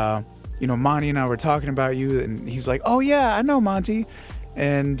 and Monty and I were talking about you, and he's like, oh yeah, I know Monty,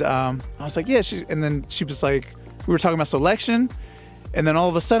 and I was like, yeah, and then she was like, we were talking about Soulection, and then all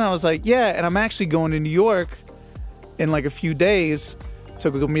of a sudden I was like, yeah, and I'm actually going to New York in like a few days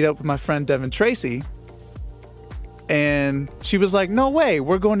to go meet up with my friend Devin Tracy. And she was like, no way,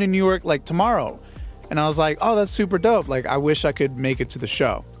 we're going to New York like tomorrow. And I was like, oh, that's super dope. Like, I wish I could make it to the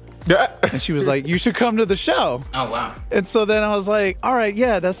show. And she was like, you should come to the show. Oh, wow. And so then I was like, all right,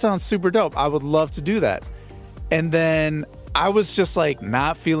 yeah, that sounds super dope. I would love to do that. And then I was just like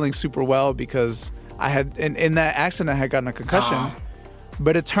not feeling super well because I had, in that accident, I had gotten a concussion.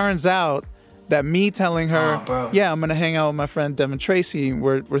 But it turns out that me telling her, yeah, I'm going to hang out with my friend Devin Tracy.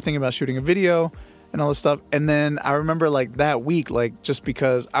 We're thinking about shooting a video and all this stuff. And then I remember like that week, like just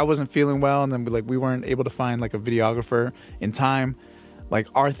because I wasn't feeling well and then we weren't able to find like a videographer in time, like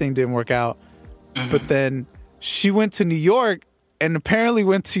our thing didn't work out. But then she went to New York and apparently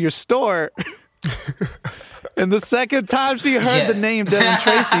went to your store And the second time she heard the name Devin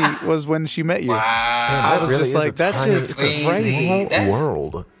Tracy was when she met you. Wow. I was really just like, that shit's crazy. Small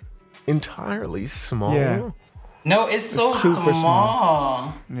world. Entirely small. Yeah. No, it's so super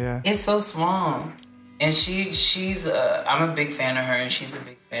small. Yeah. It's so small. And she's I'm a big fan of her, and she's a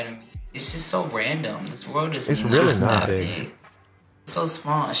big fan of me. It's just so random. This world is really not that big. It's so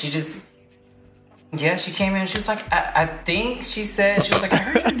small. She just, she came in and she was like, I think she said, she was like, I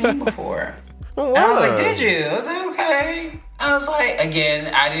heard your name before. And I was like, did you? I was like, okay. I was like,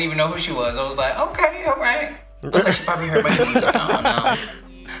 again, I didn't even know who she was. I was like, okay, all right. I was like, she probably heard my music. I don't know.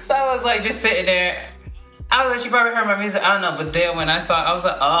 So I was like, just sitting there. I was like, she probably heard my music. I don't know. But then when I saw, I was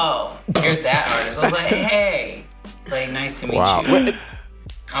like, oh, you're that artist. I was like, hey, like, nice to meet you.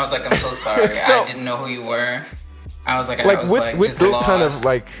 I was like, I'm so sorry. I didn't know who you were. I was like, with just those lost. kind of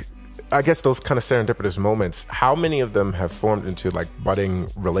like, I guess those kind of serendipitous moments, how many of them have formed into like budding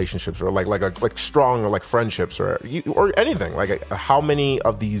relationships or like strong or like friendships or anything? Like, how many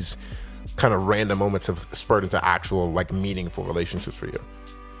of these kind of random moments have spurred into actual like meaningful relationships for you?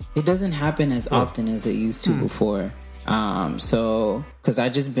 It doesn't happen as often as it used to before. So because I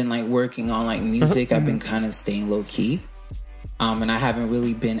just been like working on like music, I've been kind of staying low key, and I haven't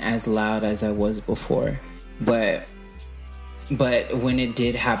really been as loud as I was before. But when it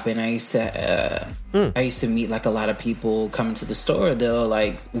did happen, I used to meet like a lot of people coming to the store. They'll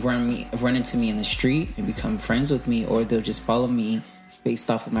like run into me in the street and become friends with me, or they'll just follow me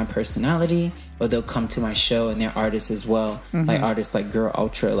based off of my personality, or they'll come to my show and they're artists as well, like artists like Girl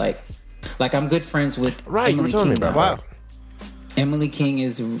Ultra, like I'm good friends with Emily King now. Wow. Emily King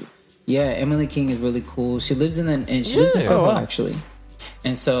is really cool. She lives in Soho actually,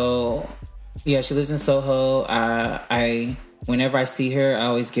 and so she lives in Soho. Whenever I see her, I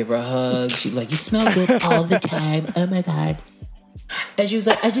always give her a hug. She's like, you smell good all the time. Oh my God. And she was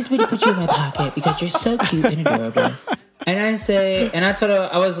like, I just want to put you in my pocket because you're so cute and adorable. And I told her,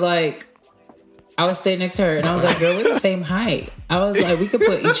 I was staying next to her and I was like, girl, we're the same height. I was like, we could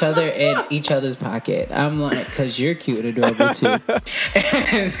put each other in each other's pocket. I'm like, because you're cute and adorable too.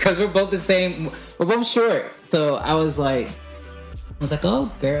 Because we're both the same. We're both short. So I was like,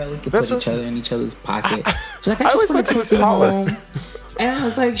 oh, girl, we could put each other in each other's pocket. She's like, I just want to take you home. And I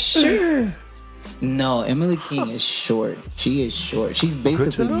was like, sure. No, Emily King is short. She is short. She's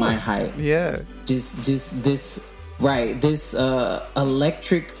basically my height. Yeah. Just this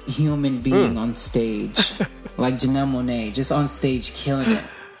electric human being on stage. Like Janelle Monáe, just on stage killing it.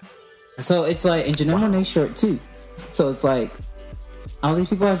 So it's like, and Janelle Monáe's short too. So it's like, all these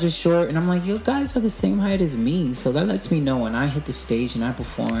people are just short, and I'm like, you guys are the same height as me, so that lets me know when I hit the stage and I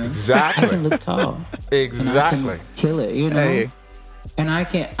perform, exactly, I can look tall, exactly, and I can kill it, you know. Hey. And I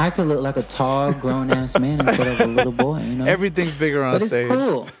could look like a tall, grown ass man instead of a little boy, you know. Everything's bigger on stage. But it's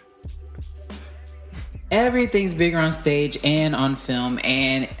cool. Everything's bigger on stage and on film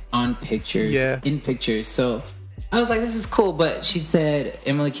and on pictures, in pictures. So I was like, this is cool. But she said,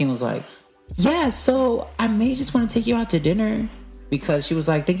 Emily King was like, yeah, so I may just want to take you out to dinner. Because she was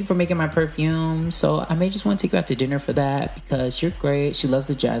like, thank you for making my perfume. So I may just want to take you out to dinner for that because you're great. She loves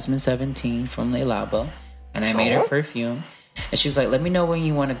the Jasmine 17 from Le Labo. And I made her perfume. And she was like, let me know when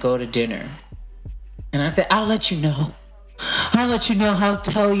you want to go to dinner. And I said, I'll let you know. I'll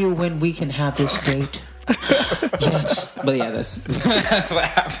tell you when we can have this date. Yes. But yeah, that's what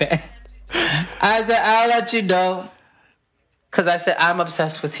happened. I said, I'll let you know. Because I said, I'm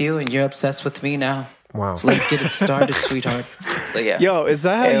obsessed with you and you're obsessed with me now. Wow. So let's get it started, sweetheart. So yeah. Yo, is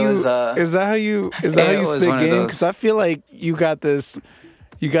that how you spit game? Because I feel like you got this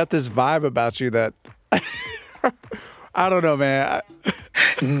vibe about you that I don't know, man.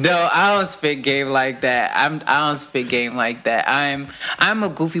 No, I don't spit game like that. I don't spit game like that. I'm a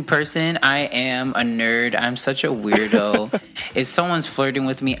goofy person. I am a nerd. I'm such a weirdo. If someone's flirting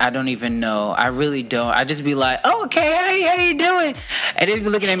with me, I don't even know. I really don't. I just be like, oh, okay, how you doing? And they be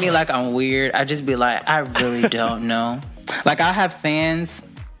looking at me like I'm weird. I just be like, I really don't know. Like I have fans.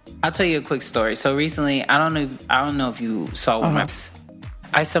 I'll tell you a quick story. So recently, I don't know if you saw one of my.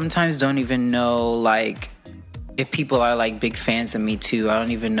 I sometimes don't even know like. If people are like big fans of me too, I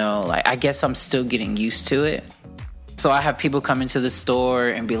don't even know. Like, I guess I'm still getting used to it. So I have people come into the store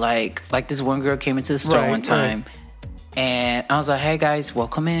and be like this one girl came into the store one time, and I was like, "Hey guys,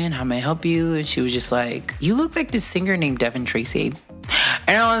 welcome in. How may I help you?" And she was just like, "You look like this singer named Devin Tracy,"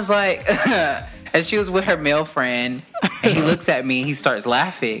 and I was like, and she was with her male friend, and he looks at me, he starts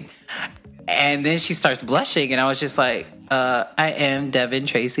laughing, and then she starts blushing, and I was just like. I am Devin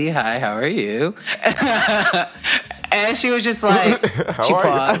Tracy. Hi, how are you? And she was just like, she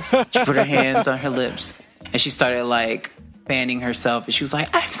paused. She put her hands on her lips. And she started like fanning herself. And she was like,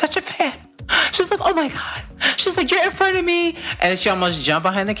 I'm such a fan. She's was like, oh my God. She's like, you're in front of me. And she almost jumped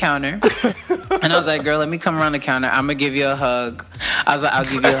behind the counter. And I was like, girl, let me come around the counter. I'm going to give you a hug. I was like, I'll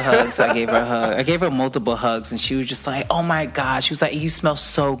give you a hug. So I gave her a hug. I gave her multiple hugs. And she was just like, oh my God. She was like, you smell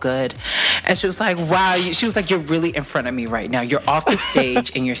so good. And she was like, wow. She was like, you're really in front of me right now. You're off the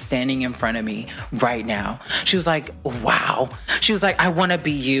stage and you're standing in front of me right now. She was like, wow. She was like, I want to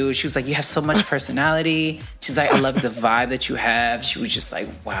be you. She was like, you have so much personality. She's like, I love the vibe that you have. She was just like,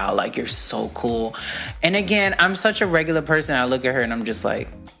 wow, like you're so cool. And again, I'm such a regular person. I look at her and I'm just like,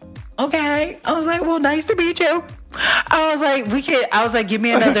 okay. I was like, well, nice to meet you. I was like, give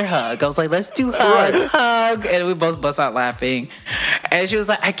me another hug. I was like, let's do hugs, hug. And we both bust out laughing. And she was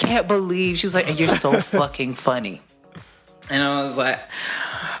like, I can't believe. She was like, you're so fucking funny. And I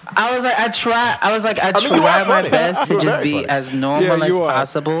try my best to just be as normal as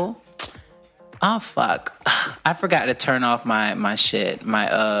possible. Oh, fuck. I forgot to turn off my shit.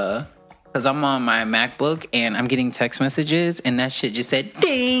 Because I'm on my MacBook and I'm getting text messages and that shit just said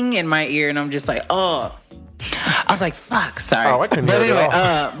ding in my ear and I'm just like, oh. I was like, fuck, sorry. Oh, I couldn't hear it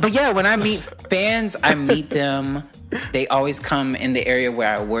at all. But yeah, when I meet fans, I meet them. They always come in the area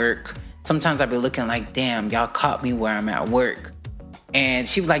where I work. Sometimes I be looking like, damn, y'all caught me where I'm at work. And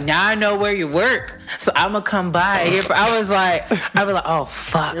she was like, now I know where you work. So I'm going to come by. I was like, oh,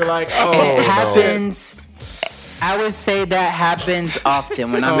 fuck. You're like, oh, it happens. No. I would say that happens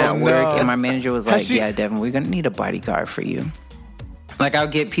often when I'm at work. And my manager was like, yeah, Devin, we're going to need a bodyguard for you. Like, I'll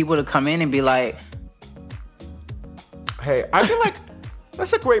get people to come in and be like, hey, I feel like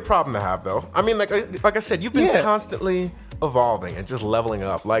that's a great problem to have, though. I mean, like I said, you've been constantly evolving and just leveling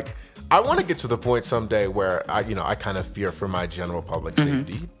up. Like, I want to get to the point someday where I kind of fear for my general public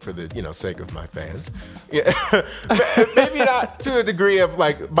safety for the sake of my fans. Yeah, maybe not to a degree of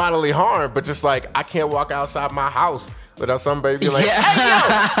like bodily harm, but just like I can't walk outside my house without somebody being like, "Hey,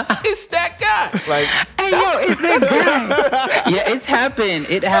 yo, it's that guy!" Like, "Hey, yo, it's that guy." Yeah, it's happened.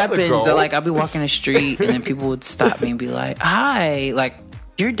 It happens. So, like, I'll be walking the street, and then people would stop me and be like, "Hi, like,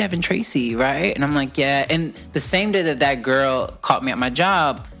 you're Devin Tracy, right?" And I'm like, "Yeah." And the same day that girl caught me at my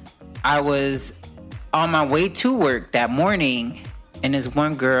job, I was on my way to work that morning, and this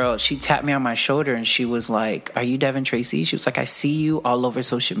one girl, she tapped me on my shoulder, and she was like, "Are you Devin Tracy?" She was like, "I see you all over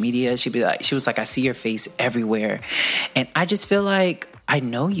social media." She was like, "I see your face everywhere, and I just feel like I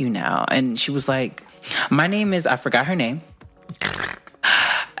know you now." And she was like, "My name is," I forgot her name.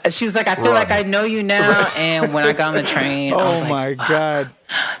 She was like, "I feel like I know you now." And when I got on the train, I was like, "Oh my God."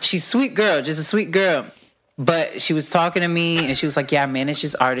 She's a sweet girl, just a sweet girl. But she was talking to me, and she was like, "Yeah, I manage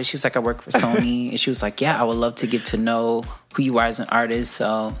this artist." She's like, "I work for Sony." And she was like, "Yeah, I would love to get to know who you are as an artist."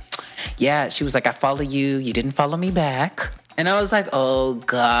 So, yeah, she was like, "I follow you. You didn't follow me back." And I was like, "Oh,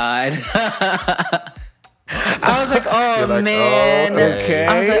 God." I was like, "Oh, like, man." Okay.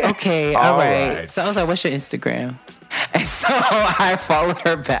 I was like, "Okay, all right." So I was like, "What's your Instagram?" And so I followed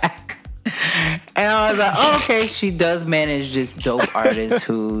her back. And I was like, oh, okay, she does manage this dope artist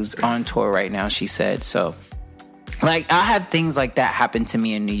who's on tour right now, she said. So, like, I have things like that happen to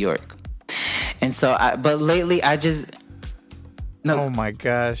me in New York. And so, but lately, I just... No. Oh, my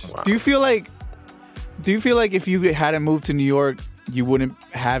gosh. Wow. Do you feel like if you hadn't moved to New York, you wouldn't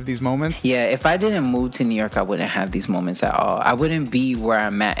have these moments? Yeah, if I didn't move to New York, I wouldn't have these moments at all. I wouldn't be where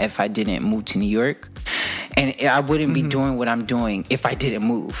I'm at if I didn't move to New York. And I wouldn't be doing what I'm doing if I didn't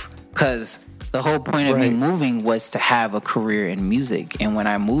move. Because the whole point of me moving was to have a career in music. And when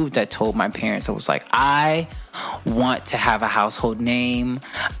I moved, I told my parents, I was like, I want to have a household name.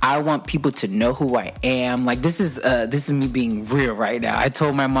 I want people to know who I am. Like, this is me being real right now. I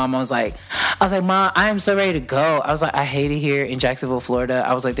told my mom, I was like, Mom, I am so ready to go. I was like, I hate it here in Jacksonville, Florida.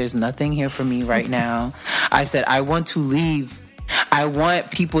 I was like, there's nothing here for me right now. I said, I want to leave. I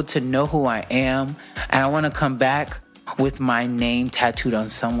want people to know who I am. And I want to come back with my name tattooed on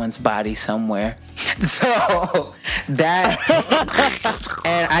someone's body somewhere. So that,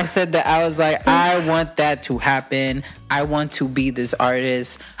 and I said that, I was like, I want that to happen. I want to be this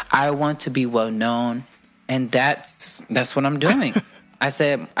artist. I want to be well known. And that's what I'm doing. I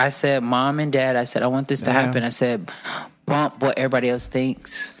said, Mom and Dad, I said, I want this to happen. I said, bump what everybody else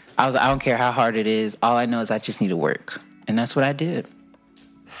thinks. I was like, I don't care how hard it is. All I know is I just need to work. And that's what I did.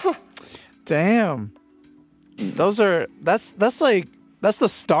 Damn. That's the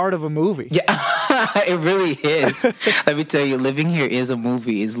start of a movie. Yeah, it really is. Let me tell you, living here is a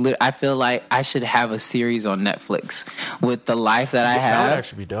movie. I feel like I should have a series on Netflix with the life that I have. That would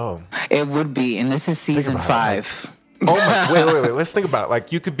actually be dope. It would be, and this is season 5. Oh my! Wait. Let's think about it.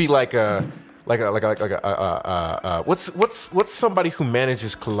 Like, you could be like what's somebody who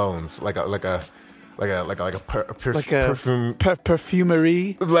manages colognes? Like a perfume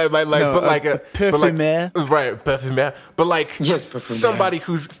perfumery, but perfumer, right? Perfumer, but like yes, perfumer. Somebody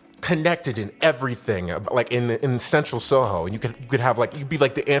who's connected in everything, like in Central Soho, and you could have like you'd be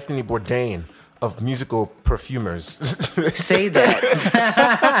like the Anthony Bourdain of musical perfumers. Say that.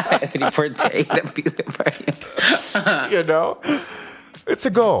 Anthony Bourdain of musical perfume. You know, it's a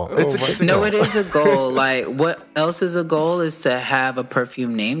goal. It's a goal. It is a goal. Like, what else is a goal is to have a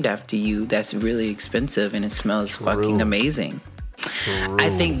perfume named after you that's really expensive and it smells fucking amazing. True.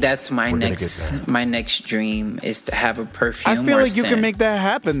 I think that's my next dream is to have a perfume. I feel like you scent. can make that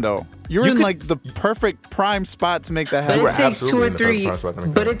happen though. You're in like the perfect prime spot to make that happen. But it takes 2 or 3.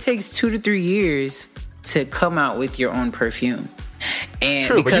 But it takes 2 to 3 years to come out with your own perfume. And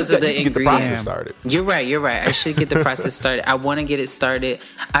true, because of the ingredients, get the process started. You're right. I should get the process started. I want to get it started.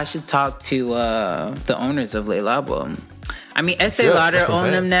 I should talk to the owners of Le Labo. I mean, Estee Lauder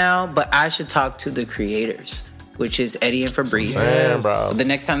own them now, but I should talk to the creators, which is Eddie and Fabrice. Man, bro. The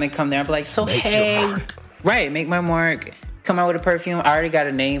next time they come there, I'll be like, make your mark. Right, make my mark. Come out with a perfume. I already got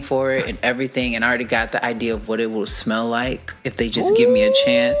a name for it and everything, and I already got the idea of what it will smell like if they just give me a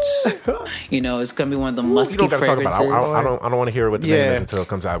chance. You know, it's gonna be one of the musky fragrances. I don't want to hear what the name is until it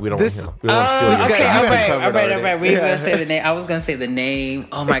comes out. We don't want to steal all right. We're gonna say the name. I was gonna say the name.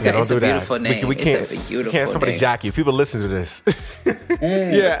 Oh my god, it's a beautiful name. We can't somebody jack you. People listen to this.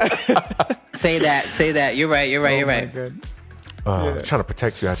 Yeah. Say that. You're right. Trying to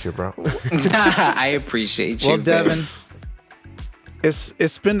protect you out here, bro. I appreciate you. Well, Devin,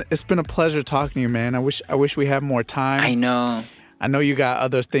 it's been a pleasure talking to you, man. I wish we had more time. I know you got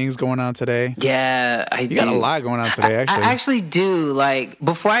other things going on today. Yeah, I do. You got a lot going on today, actually. I actually do. Like,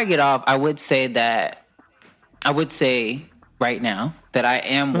 before I get off, I would say right now that I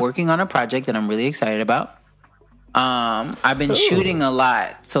am working on a project that I'm really excited about. I've been shooting a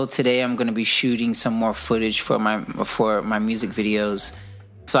lot, so today I'm going to be shooting some more footage for my music videos.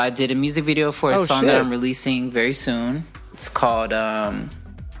 So I did a music video for a song that I'm releasing very soon. It's called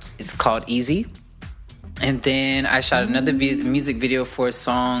Easy. And then I shot another music video for a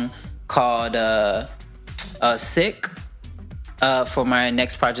song called Sick for my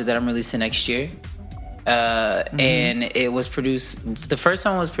next project that I'm releasing next year. And it was produced. The first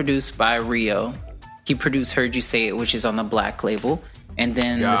song was produced by Rio. He produced Heard You Say It, which is on the Black label. And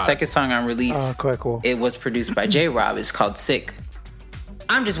then the second song I released, cool. It was produced by J-Rob. It's called Sick.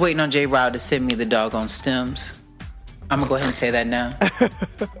 I'm just waiting on J-Rob to send me the doggone stems. I'm going to go ahead and say that now.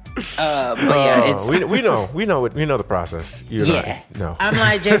 But yeah, it's... We know the process. No. I'm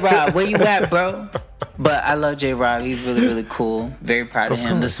like, J-Rob, where you at, bro? But I love J-Rob. He's really, really cool. Very proud of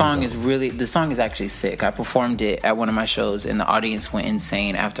him. The song is actually sick. I performed it at one of my shows, and the audience went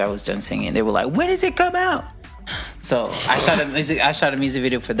insane after I was done singing. They were like, when does it come out? So I shot a music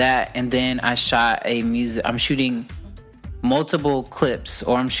video for that, and then I'm shooting multiple clips,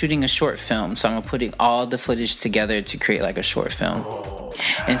 or I'm shooting a short film. So I'm putting all the footage together to create like a short film.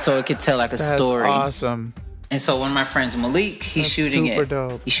 And so it could tell like a story. That's awesome. And so one of my friends, Malik, he's shooting it.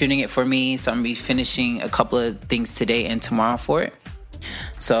 Dope. He's shooting it for me. So I'm going to be finishing a couple of things today and tomorrow for it.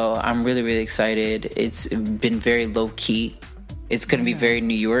 So I'm really, really excited. It's been very low key. It's going to be very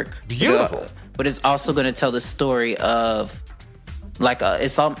New York. Beautiful. But it's also going to tell the story of not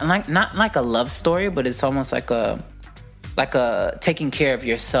like a love story, but it's almost like a taking care of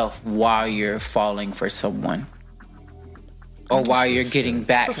yourself while you're falling for someone. Or while you're getting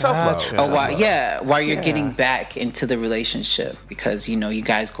back. So self-love. While you're getting back into the relationship. Because, you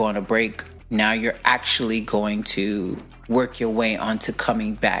guys go on a break. Now you're actually going to work your way onto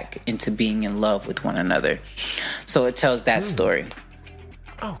coming back into being in love with one another. So it tells that story.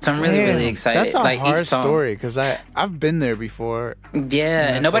 Oh, so I'm really, really excited. That's a hard story because I've been there before.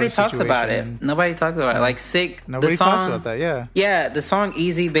 Yeah, and nobody talks about it. Nobody talks about it. Like Sick. Nobody talks about that. Yeah. Yeah, the song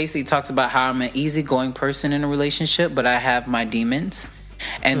Easy basically talks about how I'm an easygoing person in a relationship, but I have my demons.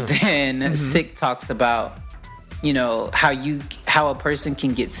 And then Sick talks about, how a person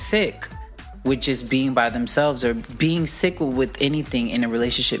can get sick with just being by themselves or being sick with anything in a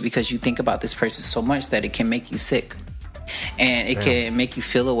relationship because you think about this person so much that it can make you sick. And it can make you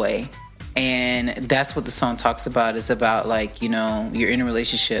feel away. And that's what the song talks about. It's about you're in a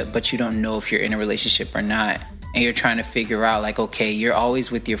relationship, but you don't know if you're in a relationship or not. And you're trying to figure out okay, you're always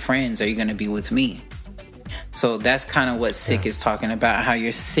with your friends. Are you going to be with me? So that's kind of what Sick is talking about, how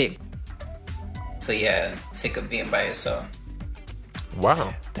you're sick. So yeah, sick of being by yourself.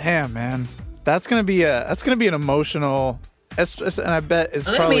 Wow. Damn, man. That's going to be an emotional... And I bet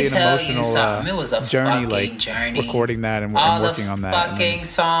it's probably an emotional it was a journey, journey. Recording that and working on that. All the fucking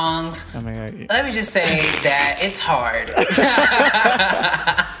songs. Let me just say that it's hard.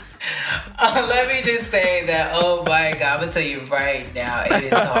 Let me just say that, oh my God, I'm going to tell you right now, it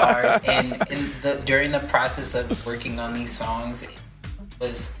is hard. And during the process of working on these songs, it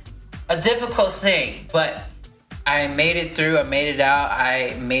was a difficult thing. But I made it through. I made it out.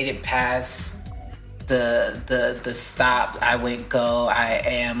 I made it past the stop. I went go.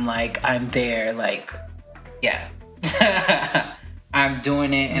 I'm there. Like, yeah. I'm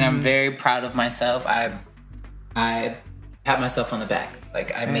doing it, and I'm very proud of myself. I pat myself on the back.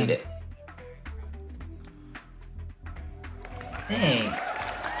 Like, I made it. Dang.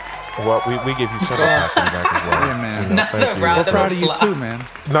 Well, we give you some pats on the back as well. Yeah, man. You know, thank you. We're proud of you too, man.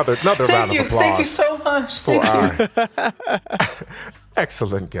 Another round of applause. Thank you so much. For our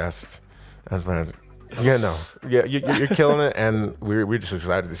excellent guest. And man, you're killing it, and we're just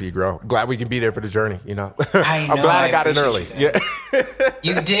excited to see you grow. Glad we can be there for the journey. You know, I know, I'm glad I got it early. Yeah,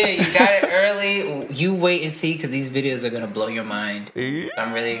 you did. You got it early. You wait and see, because these videos are gonna blow your mind.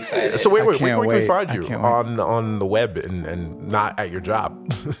 I'm really excited. So wait, where can we find you on the web and not at your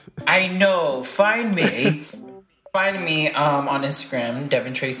job? I know. Find me. Find me on Instagram,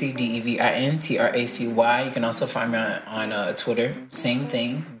 Devin Tracy, DEVINTRACY. You can also find me on Twitter, same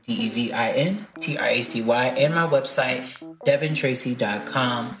thing, DEVINTRACY, and my website,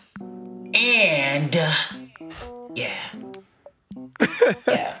 devintracy.com. And yeah,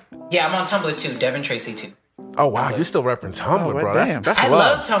 I'm on Tumblr too, Devin Tracy too. Oh wow, you're still repping Tumblr, bro. That's I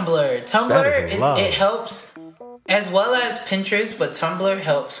love. love Tumblr. Tumblr it helps. As well as Pinterest, but Tumblr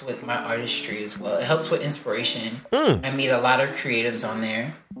helps with my artistry as well. It helps with inspiration. I meet a lot of creatives on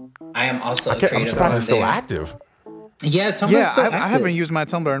there. I am also a creative I'm surprised on it's still there. active. Yeah, Tumblr's still active. I haven't used my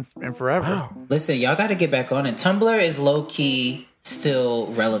Tumblr in forever. Wow. Listen, y'all got to get back on it. Tumblr is low-key still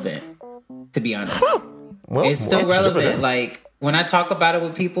relevant, to be honest. Well, It's still relevant. Like, when I talk about it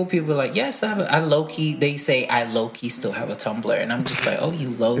with people are like, yes, I low-key, they say I low-key still have a Tumblr. And I'm just like, oh, you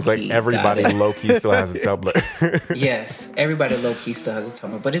low-key. It's like everybody low-key still has a Tumblr. Yes, everybody low-key still has a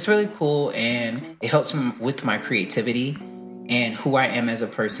Tumblr. But it's really cool, and it helps me with my creativity and who I am as a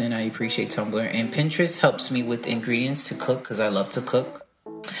person. I appreciate Tumblr. And Pinterest helps me with ingredients to cook, because I love to cook.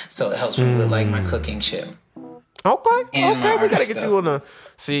 So it helps me with, like, my cooking shit. Okay, And we gotta get stuff. you on a.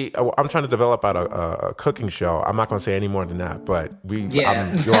 See, I'm trying to develop out a cooking show. I'm not gonna say any more than that, but you're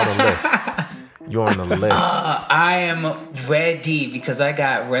on the list. You're on the list. I am ready, because I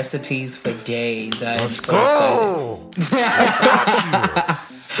got recipes for days. I am so excited.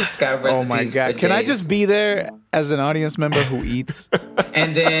 Got recipes. Oh my God! Can I just be there as an audience member who eats?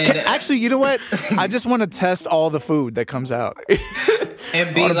 And then Actually, you know what? I just want to test all the food that comes out.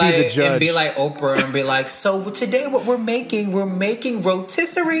 And be like Oprah and be like, so today what we're making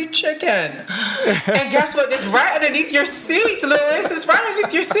rotisserie chicken. And guess what? It's right underneath your seat, Lewis. It's right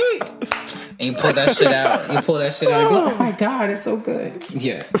underneath your seat. And you pull that shit out. And go, oh my God, it's so good.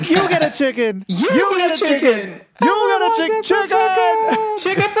 Yeah. You get a chicken. You get a chicken. You get a chicken.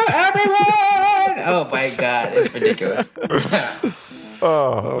 Chicken for everyone. Oh my God, it's ridiculous.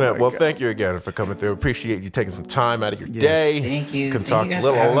 Oh man. Well, thank you again for coming through. Appreciate you taking some time out of your day. Thank you. Can Thank talk you a guys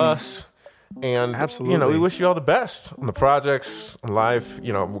little for having me. less. And Absolutely. we wish you all the best on the projects, on life.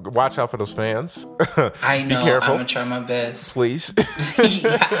 Watch out for those fans. I know. Be careful. I'm gonna try my best. Please.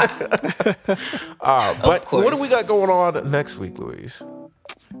 Yeah. But course. what do we got going on next week, Louise?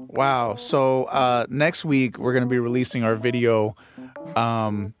 Wow. So next week we're going to be releasing our video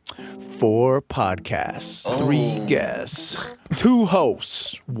 4 podcasts, 3 guests, 2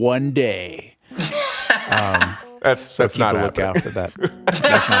 hosts, 1 day. That's Keep not a look happening. out for that.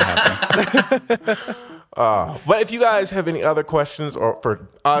 That's not happening. But if you guys have any other questions, or for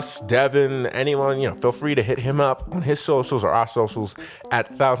us, Devin, anyone, feel free to hit him up on his socials or our socials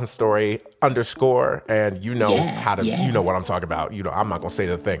at 1000story_. And you know what I'm talking about. I'm not gonna say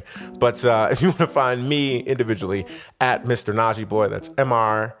the thing, but if you want to find me individually at Mr. Najee Boy, that's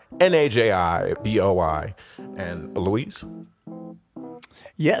MrNajiBoy, and Louise.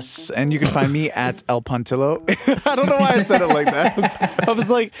 Yes, and you can find me at El Pontillo. I don't know why I said it like that. I was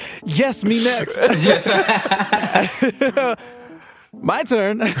like, yes, me next. My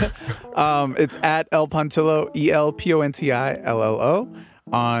turn. It's at El Pontillo, ELPONTILLO,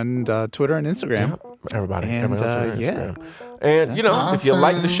 on Twitter and Instagram. Everybody on Twitter and Instagram. And, if you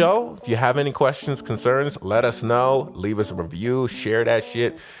like the show, if you have any questions, concerns, let us know. Leave us a review. Share that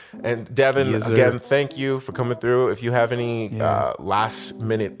shit. And Devin, again, thank you for coming through. If you have any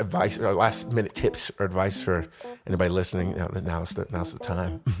last-minute advice or last-minute tips or advice for anybody listening, now's the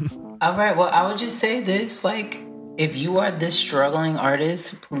time. All right. Well, I would just say this, if you are this struggling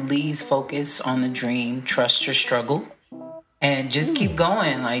artist, please focus on the dream. Trust your struggle. And just keep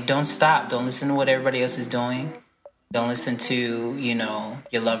going. Don't stop. Don't listen to what everybody else is doing. Don't listen to,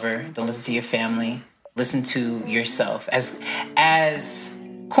 your lover. Don't listen to your family. Listen to yourself. As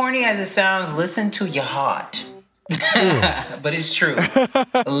corny as it sounds, listen to your heart. But it's true.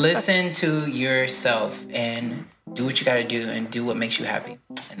 Listen to yourself and do what you got to do and do what makes you happy.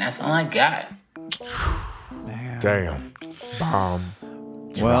 And that's all I got. Damn. Bomb.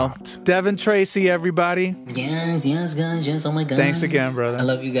 Well, dropped. Devin Tracy, everybody. Yes, guys. Yes, oh my God. Thanks again, brother. I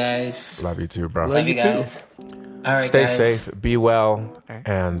love you guys. Love you too, bro. Love you you too. guys. All right, Stay guys. safe, be well,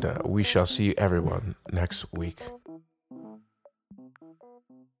 and we shall see everyone next week.